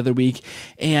the other week,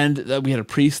 and we had a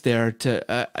priest there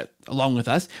to along with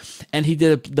us, and he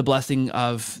did the blessing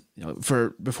of, you know,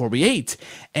 for before we ate,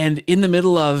 and in the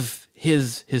middle of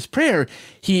his prayer,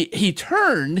 he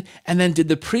turned and then did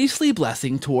the priestly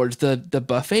blessing towards the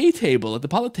buffet table at the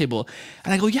potluck table,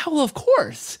 and I go, yeah, well, of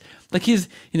course, like he's,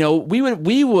 you know,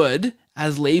 we would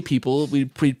as lay people,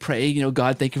 we'd pray, you know,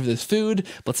 God, thank you for this food,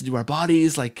 bless it to our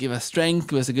bodies, like give us strength,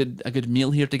 give us a good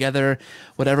meal here together,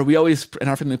 whatever. We always in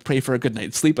our family pray for a good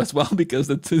night's sleep as well, because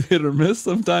it's hit or miss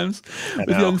sometimes with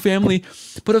young family.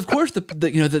 But of course,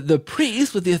 the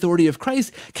priest with the authority of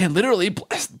Christ can literally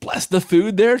bless the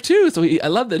food there too. So I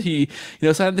love that he, you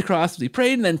know, signed the cross, he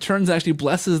prayed, and then turns and actually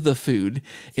blesses the food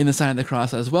in the sign of the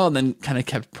cross as well, and then kind of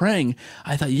kept praying.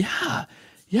 I thought,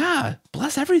 yeah,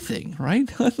 bless everything, right?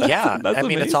 That's I mean,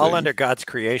 amazing. It's all under God's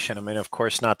creation. I mean, of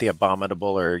course, not the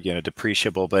abominable or, you know,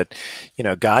 depreciable, but, you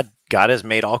know, God has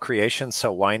made all creation,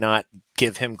 so why not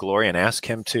give him glory and ask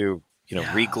him to, you know,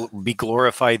 be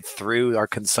glorified through our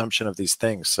consumption of these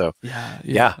things. So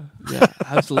yeah,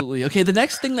 absolutely. Okay, the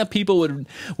next thing that people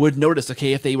would notice,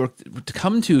 okay, if they were to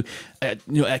come to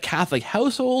a Catholic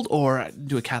household or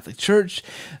to a Catholic church,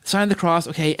 sign of the cross,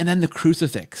 okay, and then the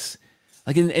crucifix.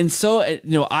 Like, and so, you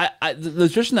know, the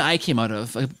tradition that I came out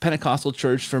of, a Pentecostal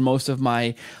church for most of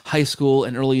my high school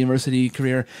and early university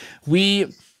career,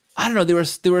 I don't know,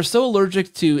 they were so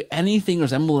allergic to anything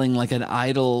resembling like an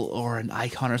idol or an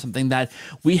icon or something that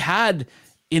we had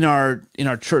in our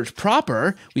church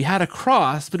proper. We had a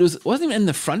cross, but it wasn't even in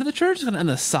the front of the church, it was on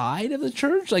the side of the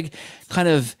church, like kind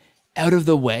of out of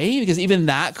the way, because even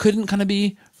that couldn't kind of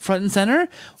be front and center.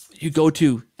 You go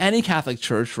to any Catholic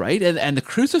church, right? And the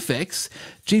crucifix,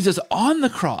 Jesus on the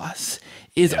cross,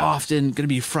 is often going to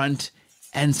be front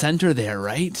and center there,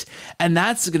 right? And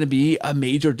that's going to be a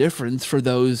major difference for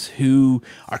those who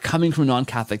are coming from a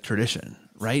non-Catholic tradition,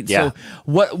 right? Yeah. So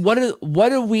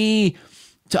what are we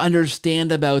to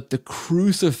understand about the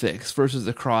crucifix versus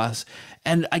the cross?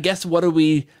 And I guess what are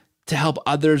we to help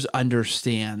others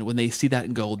understand when they see that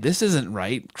and go, this isn't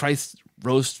right. Christ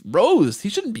rose. He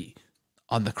shouldn't be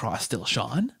on the cross still,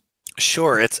 Shaun.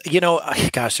 Sure. It's, you know,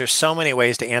 gosh, there's so many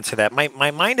ways to answer that.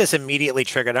 My mind is immediately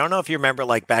triggered. I don't know if you remember,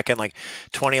 like back in like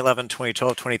 2011,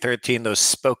 2012, 2013, those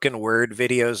spoken word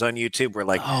videos on YouTube were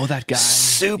like, oh, that guy,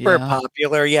 super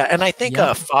popular. Yeah. And I think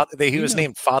he was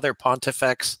named Father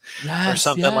Pontifex or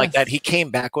something like that. He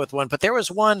came back with one, but there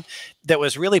was one that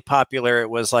was really popular. It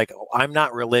was like, I'm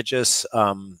not religious.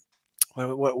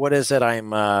 What is it? I'm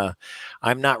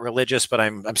not religious, but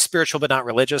I'm spiritual, but not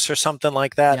religious, or something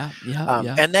like that.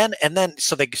 And then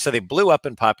so they blew up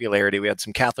in popularity. We had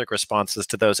some Catholic responses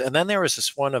to those, and then there was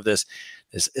this one of this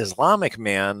Islamic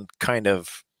man kind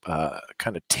of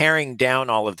tearing down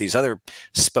all of these other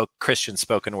Christian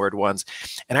spoken word ones.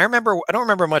 And I don't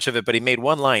remember much of it, but he made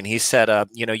one line. He said,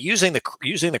 you know, using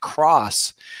the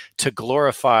cross to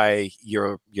glorify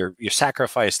your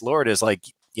sacrificed Lord is like,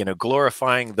 you know,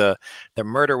 glorifying the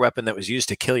murder weapon that was used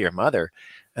to kill your mother.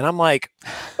 And I'm like,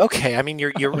 okay, I mean,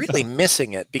 you're really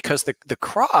missing it, because the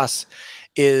cross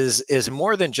is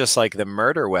more than just like the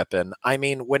murder weapon. I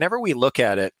mean, whenever we look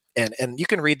at it, and you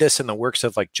can read this in the works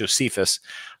of like Josephus,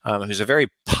 who's a very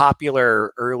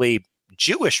popular early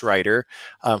Jewish writer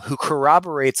who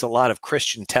corroborates a lot of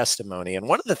Christian testimony. And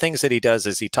one of the things that he does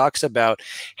is he talks about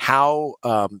how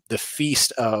the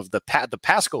feast of the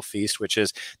Paschal feast, which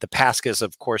is the Paschal is,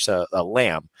 of course, a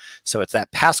lamb. So it's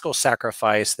that Paschal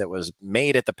sacrifice that was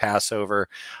made at the Passover,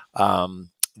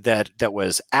 that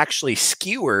was actually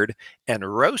skewered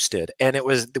and roasted. And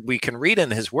we can read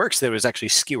in his works that it was actually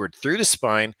skewered through the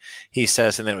spine, he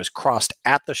says, and then it was crossed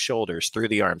at the shoulders through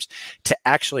the arms to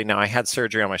actually, now I had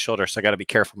surgery on my shoulder, so I got to be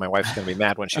careful. My wife's going to be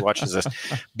mad when she watches this,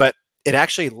 but it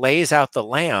actually lays out the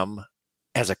lamb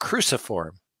as a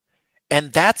cruciform.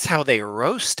 And that's how they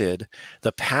roasted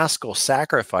the Paschal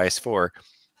sacrifice for,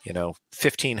 you know,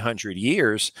 1500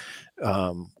 years,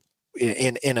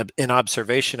 in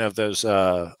observation of those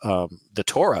the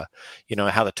Torah,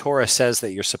 how the Torah says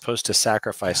that you're supposed to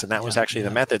sacrifice, and that was actually the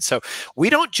method. So we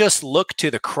don't just look to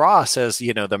the cross as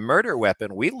the murder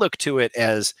weapon. We look to it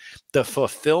as the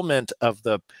fulfillment of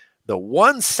the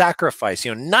one sacrifice.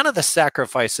 None of the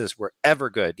sacrifices were ever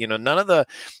good.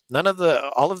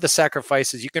 All of the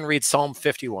sacrifices. You can read Psalm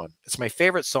 51. It's my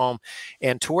favorite psalm,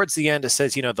 and towards the end it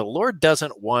says, the Lord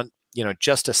doesn't want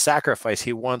just a sacrifice.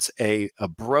 He wants a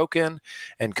broken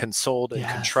and consoled and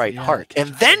contrite heart.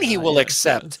 And then he will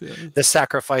accept the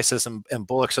sacrifices and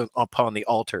bullocks upon the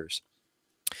altars.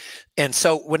 And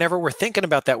so whenever we're thinking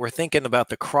about that, we're thinking about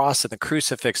the cross and the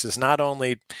crucifix is not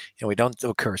only, we don't,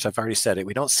 of course, I've already said it,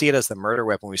 we don't see it as the murder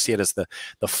weapon. We see it as the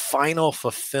final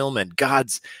fulfillment,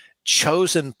 God's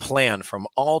chosen plan from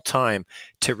all time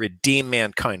to redeem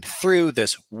mankind through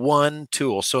this one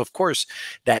tool. So of course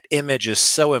that image is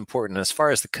so important. As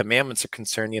far as the commandments are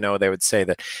concerned, they would say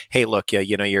that, hey, look,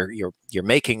 you're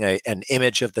making an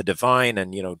image of the divine,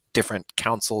 and different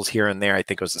councils here and there. I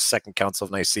think it was the Second Council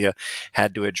of Nicaea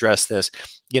had to address this.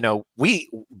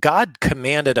 God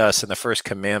commanded us in the first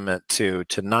commandment to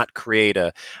not create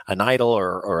an idol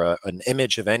or an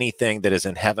image of anything that is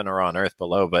in heaven or on earth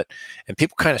below. And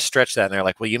people kind of stretch that, and they're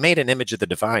like, well, you made an image of the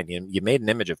divine. You made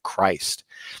an image of Christ,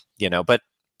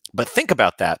 but think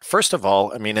about that. First of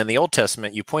all, in the Old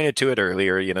Testament, you pointed to it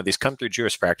earlier, these come through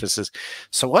Jewish practices.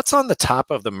 So what's on the top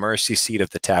of the mercy seat of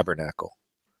the tabernacle?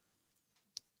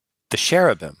 The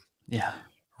cherubim. Yeah.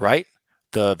 Right?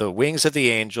 The wings of the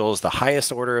angels, the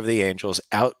highest order of the angels,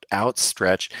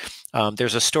 outstretched.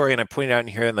 There's a story, and I pointed out in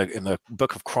here in the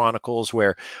book of Chronicles,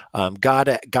 where God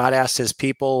asked his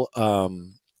people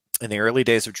in the early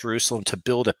days of Jerusalem to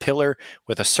build a pillar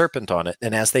with a serpent on it.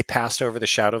 And as they passed over the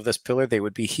shadow of this pillar, they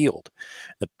would be healed.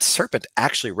 The serpent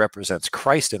actually represents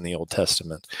Christ in the Old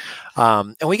Testament.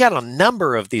 And we got a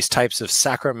number of these types of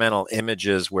sacramental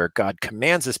images where God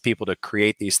commands his people to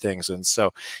create these things. And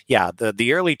so, yeah,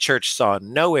 the early church saw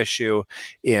no issue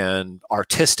in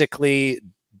artistically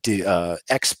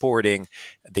exporting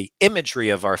the imagery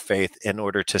of our faith in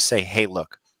order to say, hey,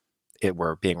 look,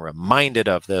 we're being reminded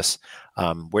of this.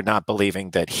 We're not believing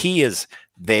that he is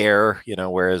there,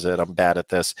 where is it? I'm bad at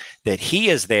this, that he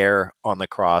is there on the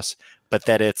cross, but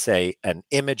that it's an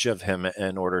image of him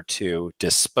in order to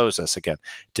dispose us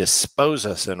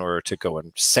in order to go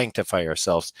and sanctify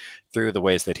ourselves through the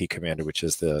ways that he commanded, which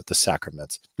is the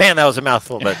sacraments. Man, that was a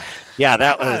mouthful, but yeah,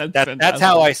 that's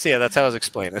how I see it. That's how I was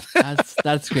explaining.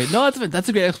 That's great. No, that's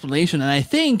a great explanation. And I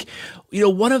think,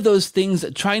 one of those things,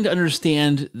 trying to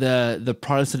understand the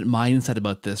Protestant mindset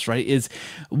about this, right, is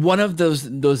one of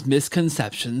those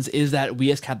misconceptions is that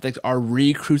we as Catholics are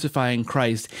re-crucifying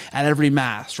Christ at every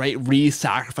Mass, right?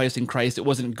 Re-sacrificing Christ. It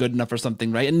wasn't good enough or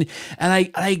something, right? And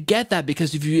I get that,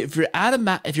 because if you're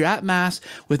at Mass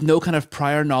with no kind of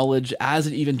prior knowledge as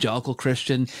an evangelical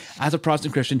Christian, as a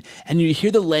Protestant Christian, and you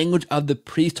hear the language of the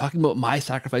priest talking about my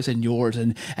sacrifice and yours,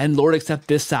 and Lord, accept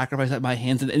this sacrifice at my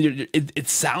hands, and it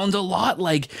sounds a lot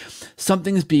like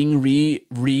something's being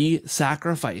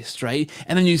re-sacrificed, right?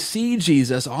 And then you see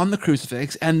Jesus on the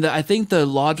crucifix, and I think the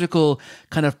logical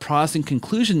kind of Protestant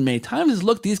conclusion many times is,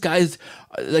 look, these guys,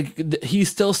 he's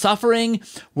still suffering,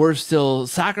 we're still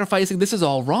sacrificing, this is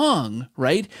all wrong,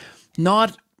 right?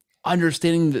 Not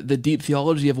understanding the deep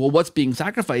theology of, what's being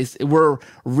sacrificed. We're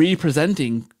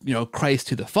representing, Christ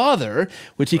to the Father,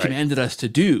 which he commanded us to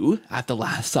do at the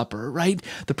Last Supper, right?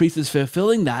 The priest is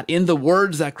fulfilling that in the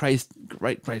words that Christ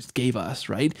gave us,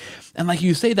 right? And like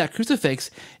you say, that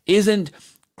crucifix isn't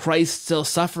Christ still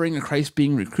suffering or Christ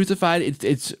being re-crucified.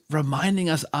 It's reminding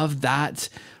us of that,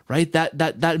 right?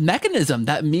 That mechanism,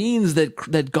 that means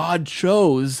that God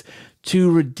chose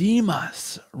to redeem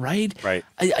us, right? Right.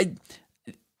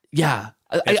 Yeah.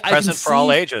 It's present for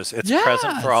all ages. It's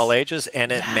present for all ages,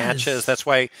 and it matches. That's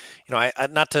why,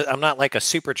 I'm not like a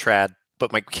super trad,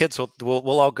 but my kids will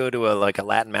all go to a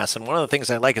Latin Mass. And one of the things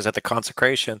I like is at the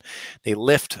consecration, they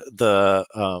lift the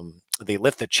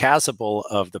chasuble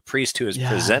of the priest who is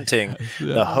presenting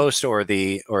the host or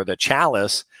the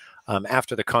chalice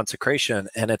after the consecration,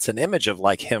 and it's an image of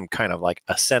him kind of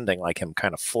ascending, him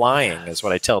kind of flying, is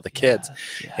what I tell the kids.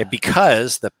 And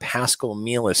because the Paschal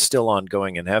meal is still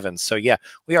ongoing in heaven. So yeah,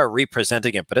 we are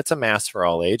representing it, but it's a Mass for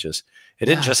all ages. It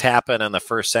didn't just happen in the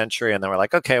first century and then we're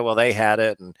like, okay, well, they had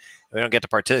it and we don't get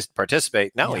to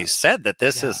participate. No, he said that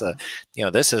this is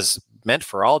this is meant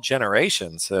for all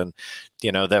generations, and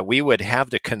that we would have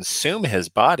to consume his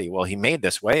body. Well, he made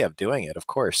this way of doing it, of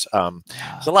course.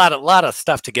 There's a lot of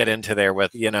stuff to get into there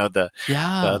with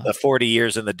the 40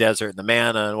 years in the desert and the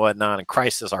manna and whatnot, and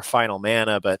Christ is our final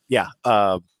manna. But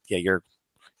you're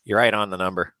right on the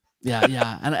number. Yeah,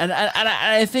 yeah, and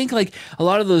I think like a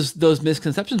lot of those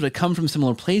misconceptions would come from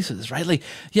similar places, right? Like,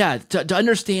 yeah, to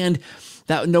understand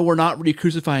that no, we're not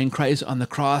re-crucifying Christ on the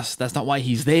cross. That's not why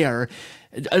he's there.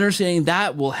 Understanding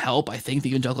that will help. I think the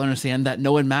evangelical understand that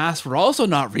no, in Mass we're also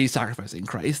not re-sacrificing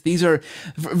Christ. These are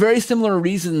very similar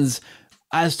reasons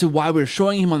as to why we're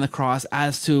showing him on the cross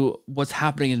as to what's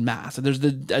happening in Mass. So there's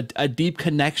a deep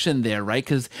connection there, right?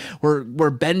 Because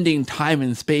we're bending time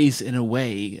and space in a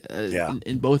way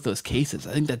in both those cases.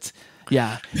 I think that's,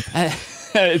 yeah,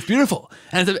 it's beautiful.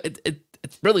 And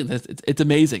it's brilliant. It's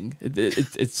amazing.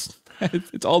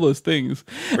 It's all those things.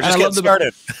 We're just getting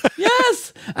started.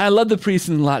 Yes, and I love the priest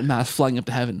in Latin Mass flying up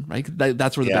to heaven. Right,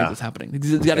 that's where the banquet's happening.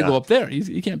 He's got to go up there.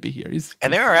 He can't be here.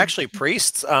 And there are actually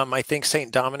priests. I think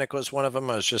Saint Dominic was one of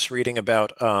them. I was just reading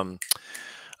about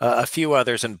a few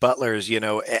others and butlers. You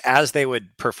know, as they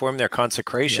would perform their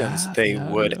consecrations, they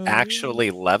would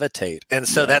actually levitate, and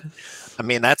so that. I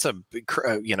mean, that's a,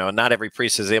 you know, not every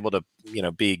priest is able to, you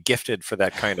know, be gifted for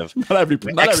that kind of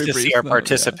ecstasy or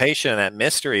participation in that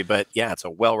mystery. But yeah, it's a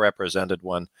well-represented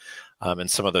one in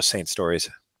some of those saint stories.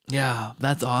 Yeah,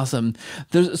 that's awesome.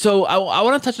 So I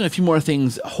want to touch on a few more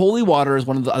things. Holy water is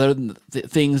one of the other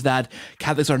things that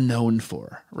Catholics are known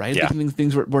for, right? Yeah.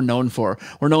 Things we're known for.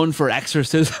 We're known for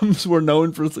exorcisms. We're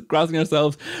known for crossing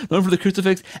ourselves, known for the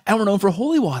crucifix, and we're known for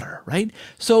holy water, right?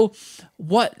 So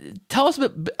tell us a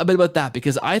bit about that,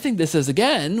 because I think this is,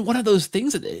 again, one of those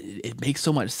things that it makes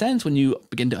so much sense when you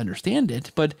begin to understand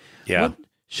it. But yeah.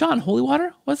 Sean, holy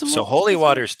water? Holy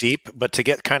water's deep, but to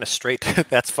get kind of straight,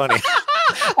 that's funny.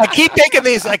 I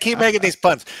keep making these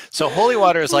puns. So holy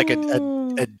water is like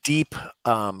a deep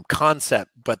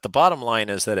concept, but the bottom line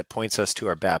is that it points us to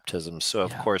our baptism. So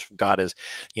of course, God is,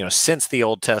 you know, since the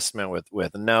Old Testament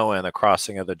with Noah and the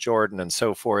crossing of the Jordan and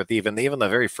so forth, even the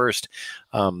very first,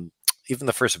 even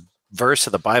the first verse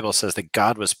of the Bible says that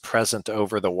God was present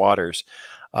over the waters.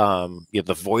 The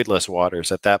voidless waters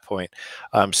at that point.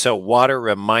 So water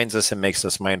reminds us and makes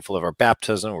us mindful of our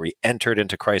baptism. We entered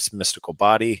into Christ's mystical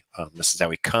body. This is how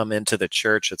we come into the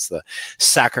church. It's the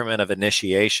sacrament of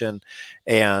initiation.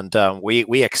 And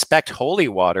we expect holy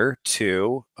water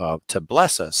to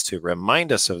bless us, to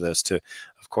remind us of this, to,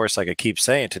 of course, like I keep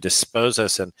saying, to dispose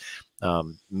us and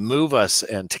move us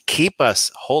and to keep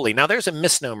us holy. Now, there's a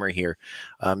misnomer here.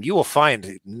 You will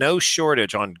find no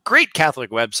shortage on great Catholic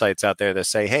websites out there that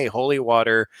say, hey, holy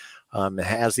water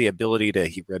has the ability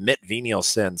to remit venial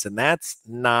sins. And that's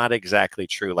not exactly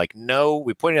true. Like, no,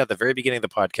 we pointed out at the very beginning of the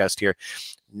podcast here,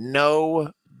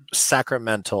 no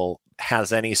sacramental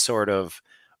has any sort of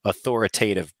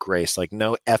authoritative grace, like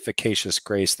no efficacious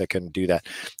grace that can do that.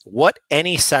 What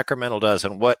any sacramental does,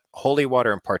 and what holy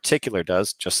water in particular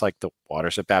does, just like the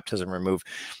waters of baptism remove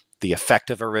the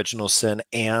effect of original sin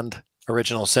and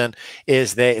original sin,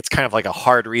 is that it's kind of like a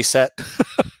hard reset.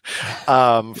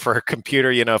 For a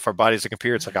computer, you know, if our body's a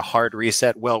computer, it's like a hard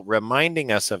reset. Well,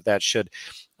 reminding us of that should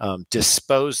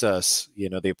dispose us, you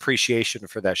know, the appreciation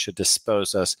for that should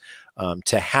dispose us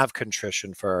to have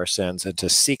contrition for our sins and to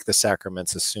seek the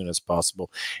sacraments as soon as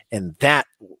possible. And that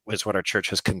is what our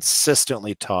church has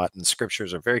consistently taught, and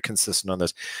scriptures are very consistent on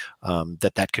this,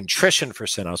 that contrition for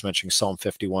sin, I was mentioning Psalm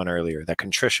 51 earlier, that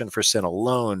contrition for sin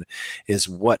alone is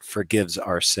what forgives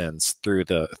our sins through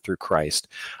Christ.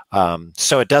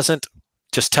 So it doesn't,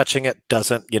 just touching it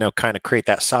doesn't, you know, kind of create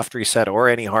that soft reset or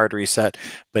any hard reset,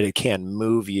 but it can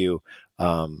move you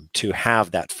to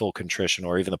have that full contrition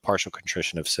or even the partial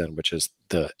contrition of sin, which is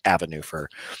the avenue for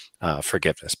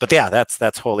forgiveness. But yeah,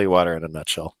 that's holy water in a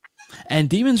nutshell. And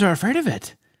demons are afraid of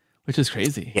it, which is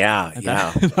crazy. Yeah,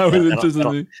 yeah. That was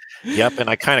interesting. Yep, and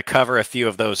I kind of cover a few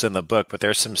of those in the book, but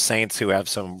there's some saints who have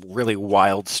some really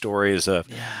wild stories of,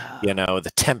 you know, the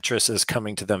temptress is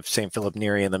coming to them, St. Philip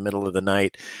Neri, in the middle of the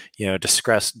night, you know,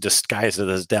 disguised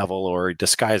as devil or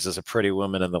disguised as a pretty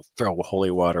woman, and they'll throw holy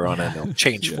water on it and they'll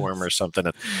change form or something.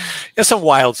 And there's some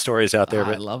wild stories out there.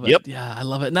 But I love it. Yeah, I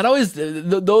love it. And that always,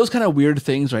 those kind of weird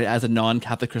things, right, as a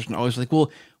non-Catholic Christian, always like,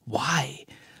 well, why?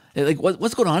 Like,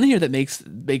 what's going on here that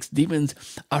makes demons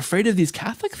afraid of these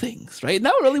Catholic things, right? And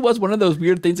that really was one of those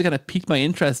weird things that kind of piqued my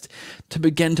interest to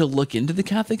begin to look into the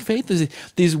Catholic faith. There's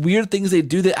these weird things they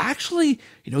do that actually,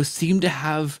 you know, seem to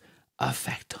have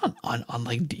effect on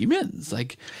like demons.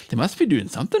 Like, they must be doing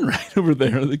something right over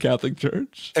there in the Catholic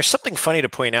Church. There's something funny to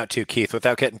point out too, Keith,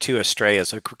 without getting too astray,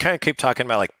 as we kind of keep talking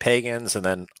about like pagans and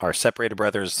then our separated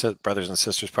brothers and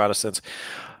sisters, Protestants.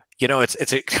 You know,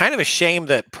 it's a kind of a shame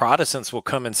that Protestants will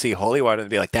come and see holy water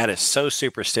and be like, that is so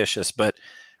superstitious. But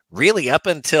really up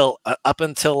until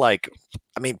like,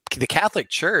 I mean, the Catholic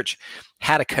Church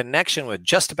had a connection with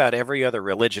just about every other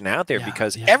religion out there,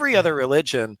 because every other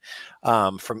religion,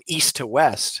 from east to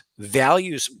west,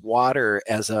 values water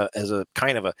as a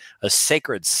kind of a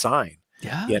sacred sign.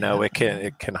 You know, it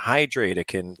can hydrate, it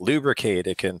can lubricate,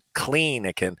 it can clean,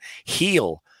 it can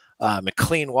heal.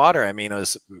 Clean water, I mean, it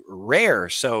was rare.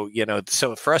 So, you know,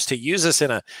 so for us to use this in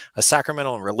a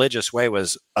sacramental and religious way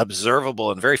was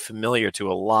observable and very familiar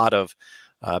to a lot of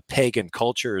pagan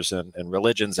cultures and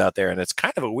religions out there. And it's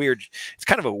kind of a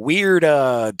weird,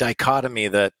 dichotomy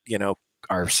that, you know,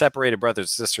 our separated brothers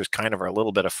and sisters kind of are a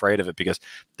little bit afraid of it, because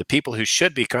the people who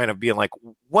should be kind of being like,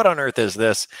 what on earth is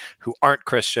this, who aren't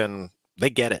Christian, they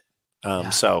get it.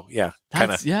 So yeah,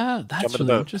 that's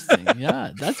really interesting.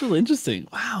 Yeah, that's really interesting.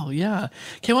 Wow. Yeah.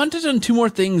 Okay, I want to touch on two more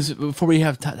things before we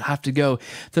have to go.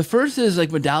 The first is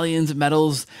like medallions,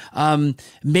 medals,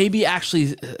 maybe actually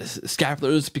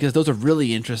scapulars, because those are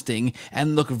really interesting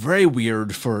and look very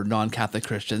weird for non-Catholic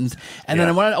Christians. And then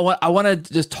I want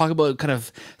to just talk about kind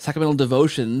of sacramental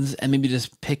devotions, and maybe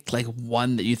just pick like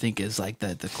one that you think is like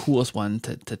the coolest one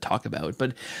to talk about.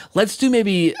 But let's do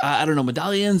maybe I don't know,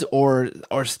 medallions or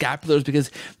scapulars,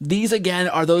 because these again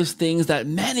are those things that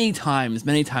many times,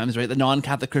 right, the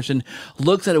non-Catholic Christian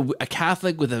looks at a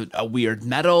Catholic with a weird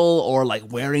medal or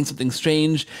like wearing something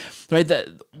strange, right? That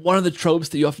one of the tropes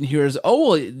that you often hear is, oh,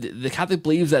 well, the Catholic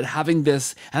believes that having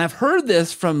this, and I've heard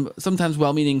this from sometimes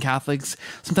well-meaning Catholics,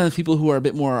 sometimes people who are a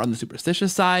bit more on the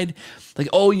superstitious side, like,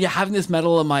 oh, yeah, having this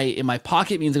medal in my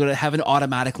pocket means I go to heaven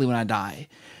automatically when I die,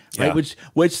 right?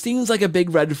 Which seems like a big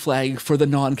red flag for the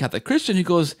non-Catholic Christian who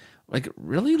goes, like,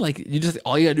 really? Like,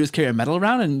 all you gotta do is carry a medal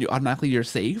around and automatically you're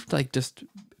saved? Like, just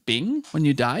bing when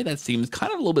you die? That seems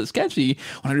kind of a little bit sketchy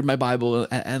when I read my Bible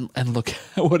and look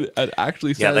at what it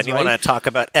actually says. Yeah, then you want to talk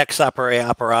about ex opere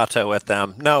operato with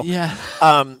them. No. Yeah.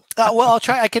 Well,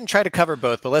 I can try to cover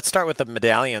both, but let's start with the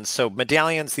medallions. So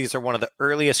medallions, these are one of the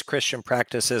earliest Christian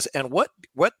practices. And what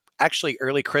actually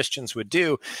early Christians would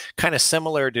do, kind of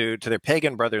similar to their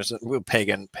pagan brothers,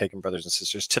 pagan brothers and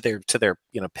sisters, to their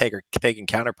you know, pagan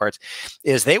counterparts,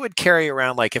 is they would carry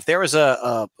around, like, if there was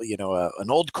an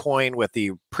old coin with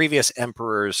the previous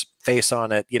emperor's face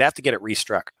on it, you'd have to get it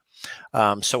restruck.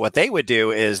 So what they would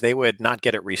do is they would not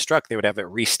get it restruck. They would have it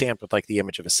restamped with like the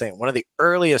image of a saint. One of the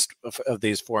earliest of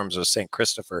these forms was Saint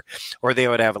Christopher, or they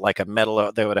would have like a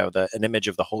medal. They would have an image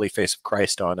of the Holy Face of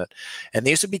Christ on it, and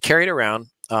these would be carried around,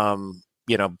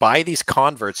 you know, by these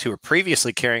converts who were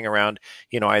previously carrying around,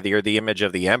 you know, either the image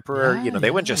of the emperor. You know,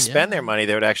 they wouldn't just spend their money;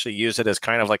 they would actually use it as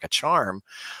kind of like a charm,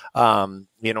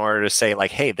 in order to say,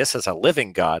 like, hey, this is a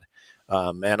living God,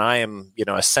 and I am, you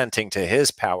know, assenting to His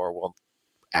power. Well,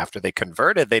 after they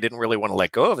converted, they didn't really want to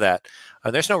let go of that.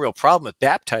 There's no real problem with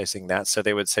baptizing that. So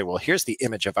they would say, well, here's the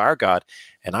image of our God,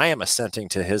 and I am assenting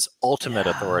to His ultimate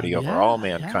authority over all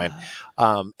mankind.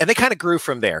 And they kind of grew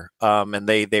from there. And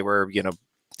they were, you know,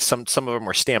 some of them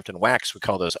were stamped in wax. We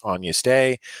call those Agnus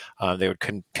Dei. They would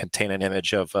contain an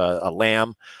image of a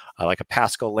lamb, like a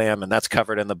Paschal lamb, and that's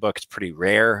covered in the book. It's pretty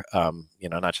rare, you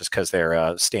know, not just because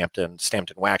they're stamped in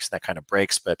wax and that kind of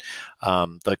breaks, but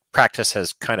the practice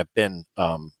has kind of been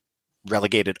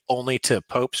relegated only to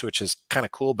popes, which is kind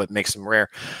of cool, but makes them rare.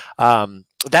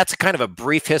 That's kind of a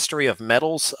brief history of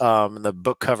medals. And the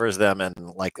book covers them in,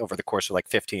 like, over the course of like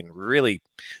 15 really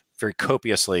very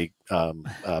copiously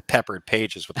peppered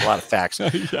pages with a lot of facts.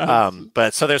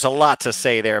 But so there's a lot to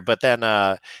say there. But then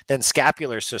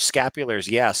scapulars. So scapulars,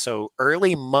 yeah. So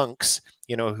early monks,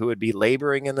 you know, who would be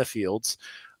laboring in the fields,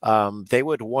 they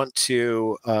would want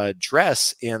to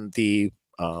dress in the,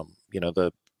 you know,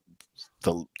 the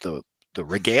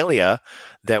regalia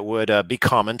that would be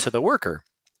common to the worker.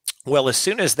 Well, as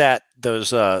soon as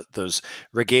those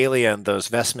regalia and those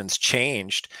vestments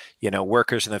changed, you know,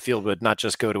 workers in the field would not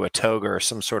just go to a toga or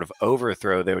some sort of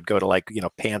overthrow. They would go to, like, you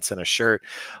know, pants and a shirt.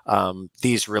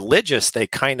 These religious, they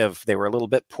were a little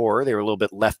bit poor. They were a little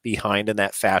bit left behind in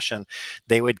that fashion.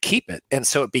 They would keep it. And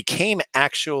so it became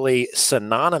actually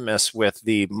synonymous with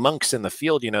the monks in the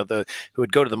field, you know, who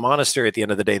would go to the monastery at the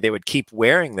end of the day. They would keep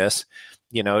wearing this,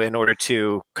 you know, in order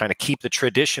to kind of keep the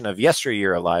tradition of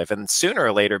yesteryear alive. And sooner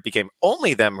or later, it became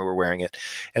only them who were wearing it.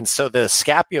 And so the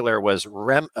scapular was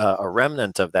a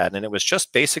remnant of that. And it was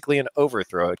just basically an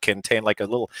overthrow. It contained like a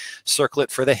little circlet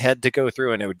for the head to go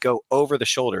through, and it would go over the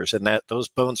shoulders. And those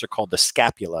bones are called the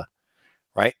scapula.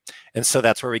 Right. And so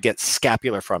that's where we get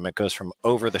scapular from. It goes from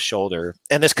over the shoulder.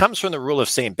 And this comes from the rule of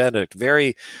St. Benedict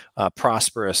very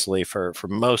prosperously for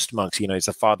most monks. You know, he's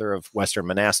the father of Western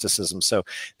monasticism. So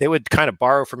they would kind of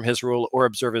borrow from his rule or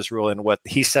observe his rule. And what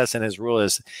he says in his rule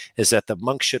is that the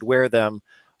monks should wear them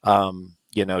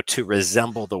to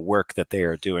resemble the work that they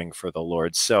are doing for the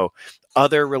Lord. So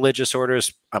other religious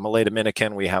orders, I'm a lay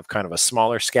Dominican, we have kind of a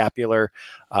smaller scapular.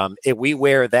 If we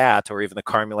wear that, or even the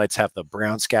Carmelites have the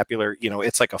brown scapular,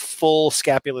 it's like a full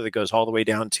scapular that goes all the way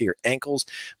down to your ankles.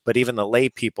 But even the lay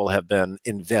people have been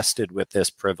invested with this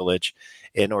privilege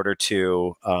in order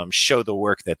to show the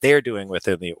work that they're doing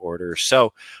within the order.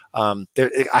 So I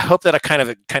hope that I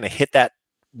kind of hit that.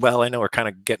 Well, I know we're kind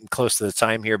of getting close to the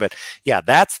time here, but yeah,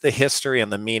 that's the history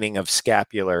and the meaning of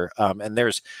scapular. And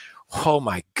there's, oh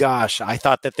my gosh, I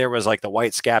thought that there was like the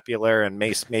white scapular and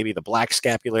maybe the black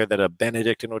scapular that a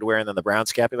Benedictine would wear, and then the brown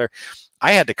scapular.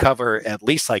 I had to cover at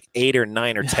least like 8 or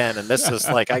 9 or 10. And this is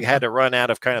like, I had to run out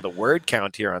of kind of the word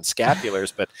count here on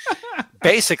scapulars, but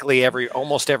basically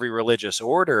almost every religious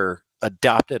order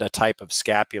adopted a type of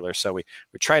scapular. So we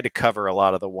tried to cover a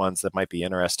lot of the ones that might be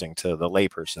interesting to the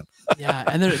layperson. Yeah,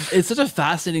 and it's such a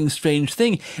fascinating, strange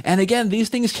thing. And again, these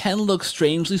things can look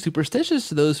strangely superstitious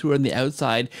to those who are on the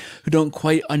outside who don't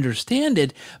quite understand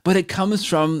it, but it comes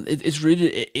from, it's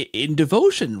rooted in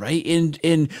devotion, right?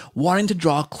 In wanting to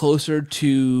draw closer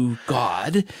to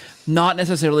God, not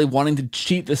necessarily wanting to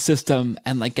cheat the system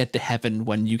and like get to heaven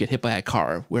when you get hit by a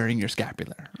car wearing your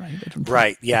scapular, right?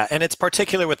 Right. Yeah. And it's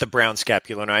particular with the brown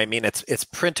scapular. I mean, it's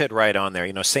printed right on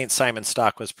there. St. Simon's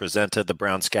stock was presented, the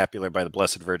brown scapular, by the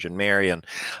Blessed Virgin Mary in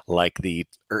like the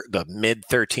mid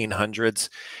 1300s.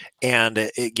 And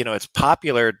it's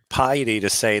popular piety to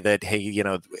say that, hey,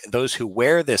 those who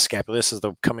wear this scapular, this is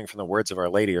coming from the words of Our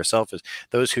Lady herself, is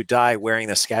those who die wearing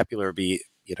the scapular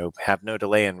have no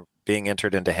delay in being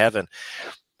entered into heaven.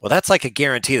 Well, that's like a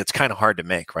guarantee that's kind of hard to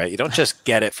make, right? You don't just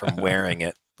get it from wearing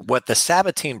it. What the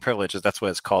Sabbatine privilege is, that's what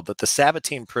it's called. But the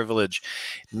Sabbatine privilege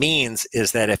means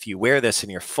is that if you wear this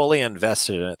and you're fully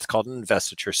invested in it, it's called an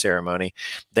investiture ceremony,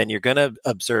 then you're going to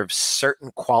observe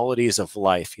certain qualities of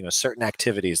life, certain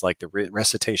activities like the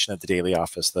recitation of the daily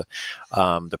office, the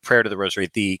prayer to the rosary,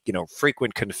 the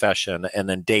frequent confession, and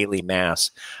then daily mass.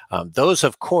 Those,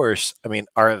 of course,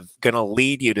 are going to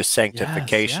lead you to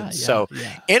sanctification.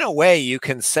 In a way, you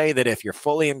can say that if you're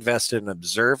fully invested in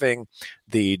observing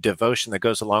the devotion that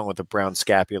goes along with the brown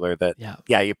scapular, that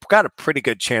you've got a pretty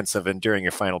good chance of enduring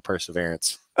your final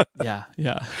perseverance. Yeah.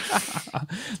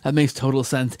 That makes total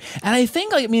sense. And I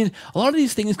think, a lot of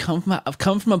these things come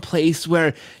from a place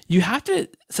where you have to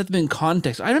set them in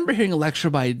context. I remember hearing a lecture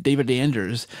by Dr. David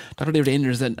Anders,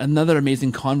 another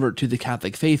amazing convert to the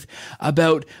Catholic faith,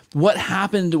 about what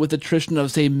happened with the tradition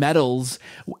of, say, medals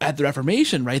at the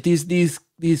Reformation, right?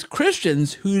 These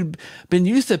Christians who'd been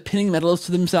used to pinning medals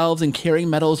to themselves and carrying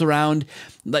medals around,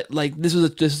 like this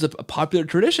is a popular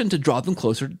tradition to draw them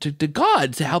closer to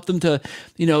God, to help them to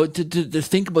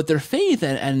think about their faith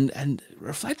and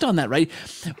reflect on that, right?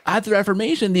 At the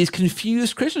Reformation, these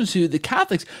confused Christians, the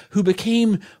Catholics who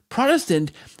became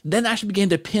Protestant, then actually began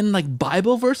to pin like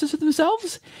Bible verses to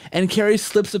themselves and carry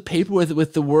slips of paper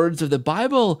with the words of the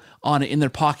Bible on it in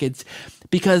their pockets,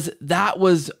 because that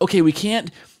was, okay, we can't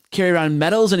carry around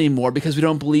medals anymore because we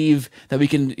don't believe that we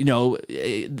can,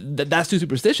 that's too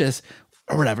superstitious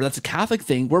or whatever. That's a Catholic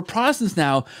thing. We're Protestants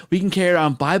now. We can carry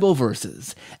around Bible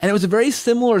verses. And it was a very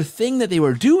similar thing that they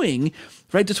were doing,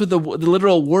 right? Just with the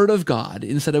literal word of God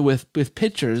instead of with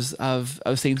pictures of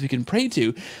saints we can pray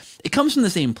to. It comes from the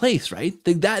same place, right?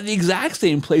 The exact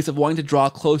same place of wanting to draw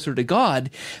closer to God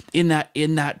in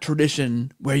that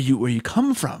tradition where you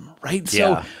come from, right?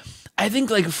 So I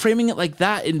think like framing it like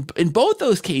that in both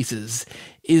those cases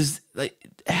is like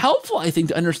helpful, I think,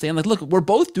 to understand, like, look, we're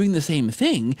both doing the same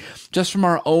thing just from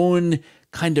our own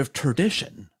kind of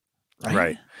tradition.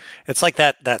 Right. It's like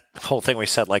that whole thing we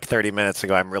said like 30 minutes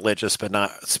ago, I'm religious, but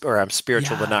not, or I'm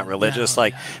spiritual, but not religious.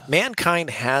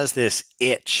 Mankind has this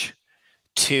itch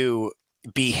to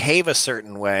behave a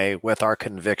certain way with our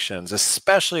convictions,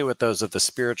 especially with those of the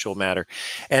spiritual matter.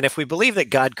 And if we believe that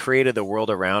God created the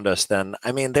world around us, then,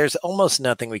 there's almost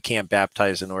nothing we can't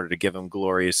baptize in order to give him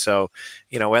glory. So,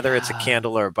 whether it's a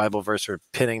candle or a Bible verse or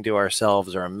pinning to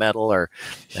ourselves or a medal or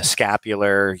a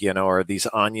scapular, or these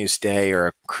Agnus Dei or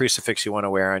a crucifix you want to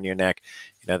wear on your neck,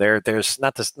 there's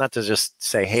not to just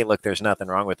say, hey, look, there's nothing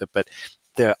wrong with it, but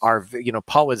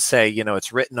Paul would say,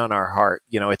 it's written on our heart,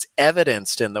 it's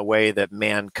evidenced in the way that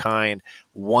mankind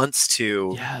wants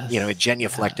to,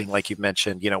 genuflecting, like you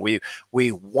mentioned,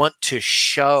 we want to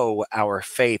show our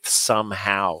faith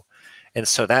somehow. And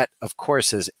so that, of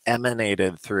course, is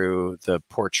emanated through the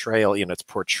portrayal, it's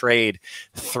portrayed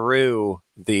through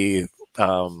the,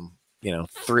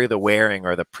 through the wearing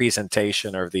or the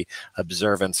presentation or the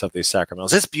observance of these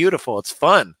sacramentals. It's beautiful. It's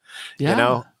fun.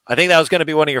 I think that was going to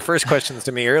be one of your first questions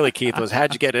to me early, Keith, was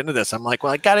how'd you get into this? I'm like,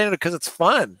 well, I got into it because it's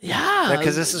fun. Yeah.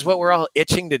 Because this is what we're all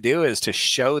itching to do, is to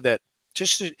show that,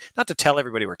 not to tell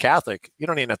everybody we're Catholic. You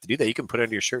don't even have to do that. You can put it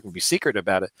under your shirt and be secret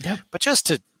about it. Yep. But just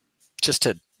to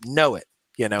know it,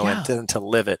 and to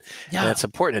live it. Yeah. And it's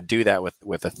important to do that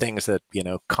with the things that,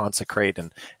 consecrate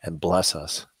and bless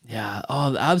us. Yeah,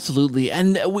 oh, absolutely.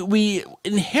 And we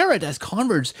inherit as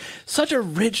converts such a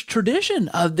rich tradition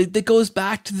that goes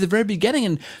back to the very beginning,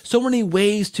 and so many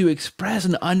ways to express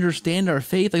and understand our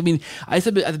faith. I mean, I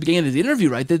said at the beginning of the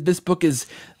interview, right, that this book is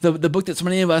the book that so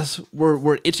many of us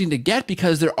were itching to get,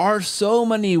 because there are so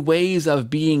many ways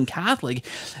of being Catholic.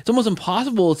 It's almost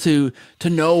impossible to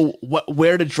know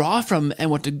where to draw from and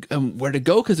where to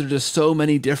go, because there's just so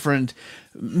many different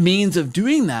means of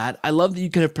doing that. I love that you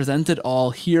could have presented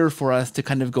all here for us to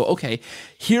kind of go, okay,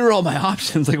 here are all my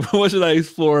options. Like, what should I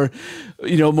explore,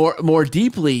 more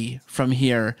deeply from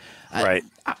here? Right.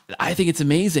 I think it's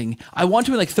amazing. I want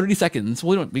to, in like 30 seconds.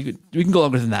 We can go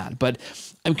longer than that, but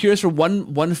I'm curious for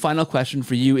one final question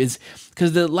for you, is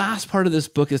because the last part of this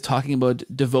book is talking about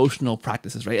devotional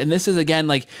practices, right? And this is, again,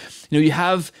 like, you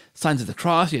have signs of the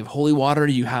cross, you have holy water,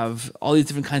 you have all these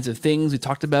different kinds of things we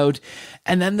talked about.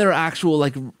 And then there are actual,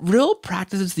 like, real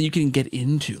practices that you can get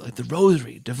into, like the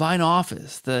rosary, divine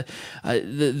office, the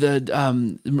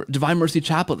Divine Mercy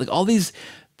Chaplet, like all these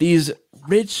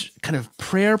rich kind of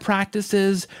prayer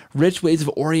practices, rich ways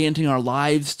of orienting our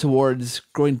lives towards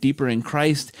growing deeper in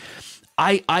Christ.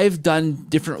 I've done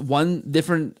different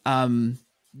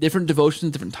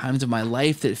devotions, different times of my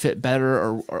life that fit better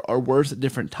or worse at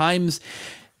different times.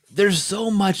 There's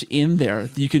so much in there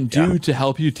that you can do to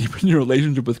help you deepen your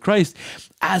relationship with Christ.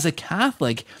 As a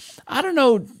Catholic, I don't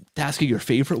know to ask you your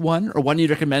favorite one, or one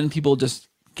you'd recommend people just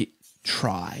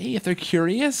try if they're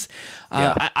curious.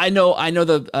 I know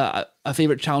a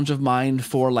favorite challenge of mine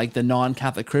for like the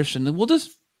non-Catholic Christian, we'll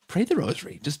just pray the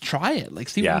rosary, just try it, like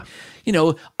see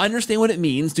understand what it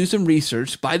means, do some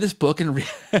research, buy this book and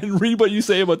read what you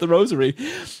say about the rosary,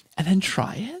 and then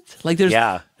try it. Like there's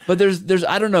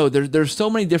I don't know, there's so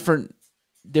many different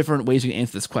ways you can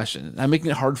answer this question. I'm making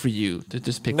it hard for you to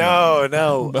just pick. No.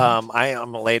 I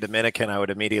am a lay Dominican. I would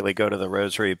immediately go to the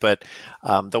rosary, but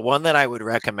the one that I would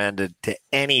recommend to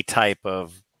any type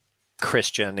of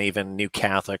Christian, even new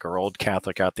Catholic or old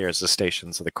Catholic out there, is the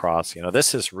Stations of the Cross.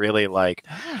 This is really like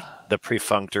the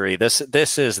perfunctory. This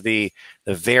is the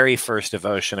very first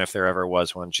devotion, if there ever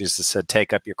was one. Jesus said,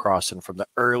 "Take up your cross," and from the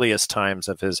earliest times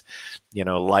of his,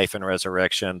 life and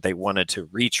resurrection, they wanted to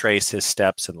retrace his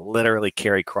steps and literally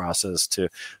carry crosses to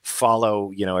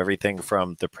follow, everything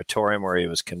from the Praetorium, where he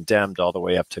was condemned, all the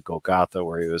way up to Golgotha,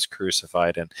 where he was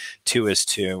crucified, and to his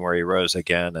tomb, where he rose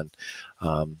again. And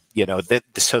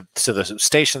so the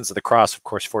Stations of the Cross, of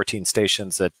course, 14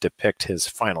 stations that depict his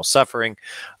final suffering,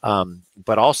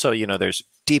 but also, there's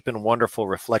deep and wonderful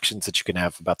reflections that you can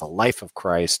have about the life of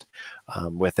Christ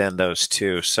within those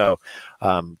two. So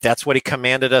that's what he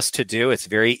commanded us to do. It's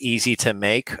very easy to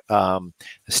make. The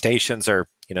stations are,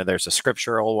 there's the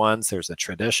scriptural ones, there's the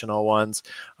traditional ones,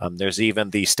 there's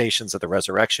even the Stations of the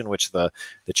Resurrection, which the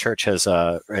church has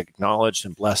acknowledged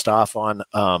and blessed off on.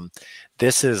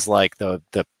 This is like the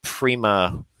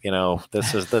prima,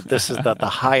 this is the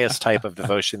highest type of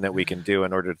devotion that we can do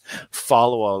in order to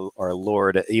follow our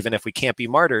Lord, even if we can't be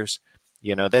martyrs.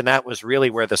 Then that was really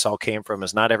where this all came from,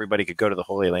 is not everybody could go to the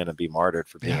Holy Land and be martyred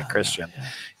for being a Christian.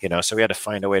 So we had to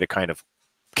find a way to kind of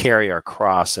carry our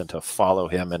cross and to follow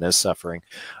him in his suffering.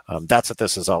 That's what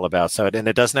this is all about. So, and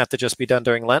it doesn't have to just be done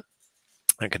during Lent.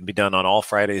 It can be done on all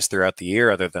Fridays throughout the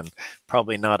year, other than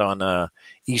probably not on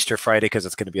Easter Friday, because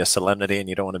it's going to be a solemnity and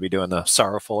you don't want to be doing the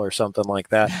sorrowful or something like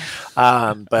that.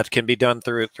 But can be done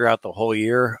throughout the whole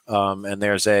year. And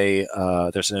there's an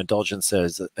indulgence that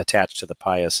is attached to the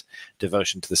pious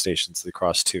devotion to the Stations of the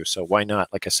Cross too. So why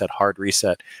not? Like I said, hard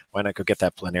reset. Why not go get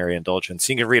that plenary indulgence?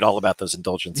 You can read all about those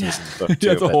indulgences in the book too.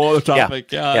 That's a whole other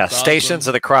topic. Yeah, Stations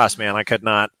of the Cross, man. I could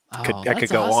not. I could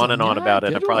go on and on about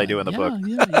it. I'm probably doing the book.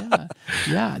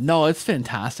 Yeah. No, it's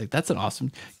fantastic. That's an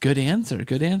awesome, good answer.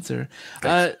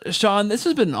 Shaun, this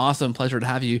has been an awesome pleasure to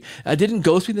have you. I didn't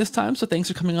ghost me this time, so thanks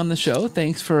for coming on the show.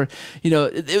 Thanks for,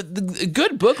 the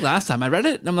good book last time. I read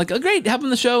it and I'm like, oh great, have him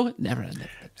on the show. Never ended.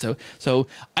 So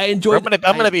I enjoyed.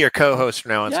 I'm gonna be your co-host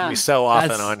from now on. It's gonna be so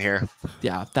often on here.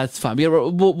 Yeah, that's fun.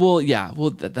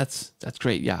 That's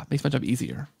great. Yeah, makes my job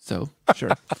easier. So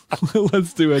sure,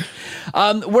 let's do it.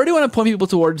 Where do you want to point people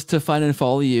towards to find and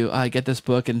follow you? Get this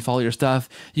book and follow your stuff.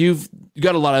 You've you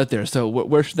got a lot out there. So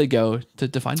where should they go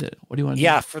to find it? What do you want to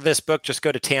do? For this book, just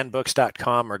go to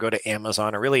tanbooks.com or go to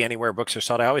Amazon or really anywhere books are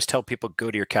sold. I always tell people, go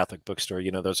to your Catholic bookstore.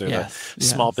 You know, those are the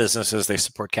small businesses. They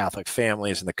support Catholic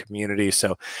families and the community.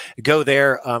 So go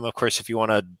there. Of course, if you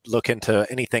want to look into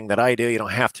anything that I do, you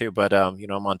don't have to, but you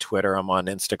know, I'm on Twitter, I'm on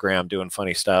Instagram doing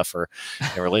funny stuff or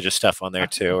religious stuff on there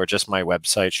too, or just my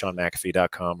website,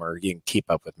 ShaunMcAfee.com, or you can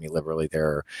keep up with me liberally there.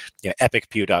 Or,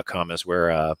 epicpew.com is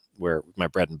where my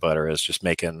bread and butter is, just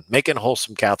making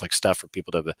wholesome Catholic stuff for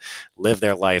people to live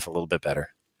their life a little bit better.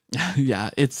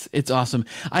 Yeah, it's awesome.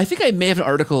 I think I may have an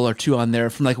article or two on there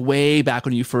from like way back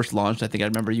when you first launched. I think I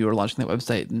remember you were launching that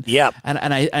website.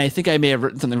 And I think I may have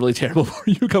written something really terrible for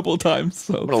you a couple of times.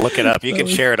 So I'm gonna look it up. You can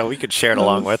share it. We could share it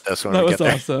along with this when we get there.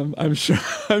 That was awesome.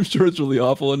 I'm sure it's really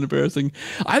awful and embarrassing.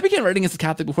 I began writing as a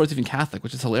Catholic before it's even Catholic,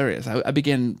 which is hilarious. I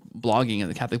began blogging in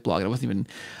the Catholic blog. And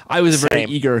I was a very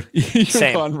eager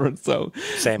convert. So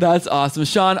that's awesome.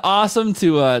 Shaun, awesome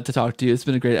to talk to you. It's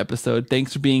been a great episode.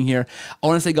 Thanks for being here. I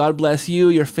want to say God bless you,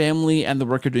 your family, and the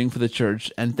work you're doing for the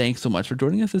church. And thanks so much for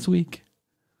joining us this week.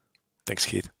 Thanks,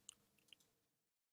 Keith.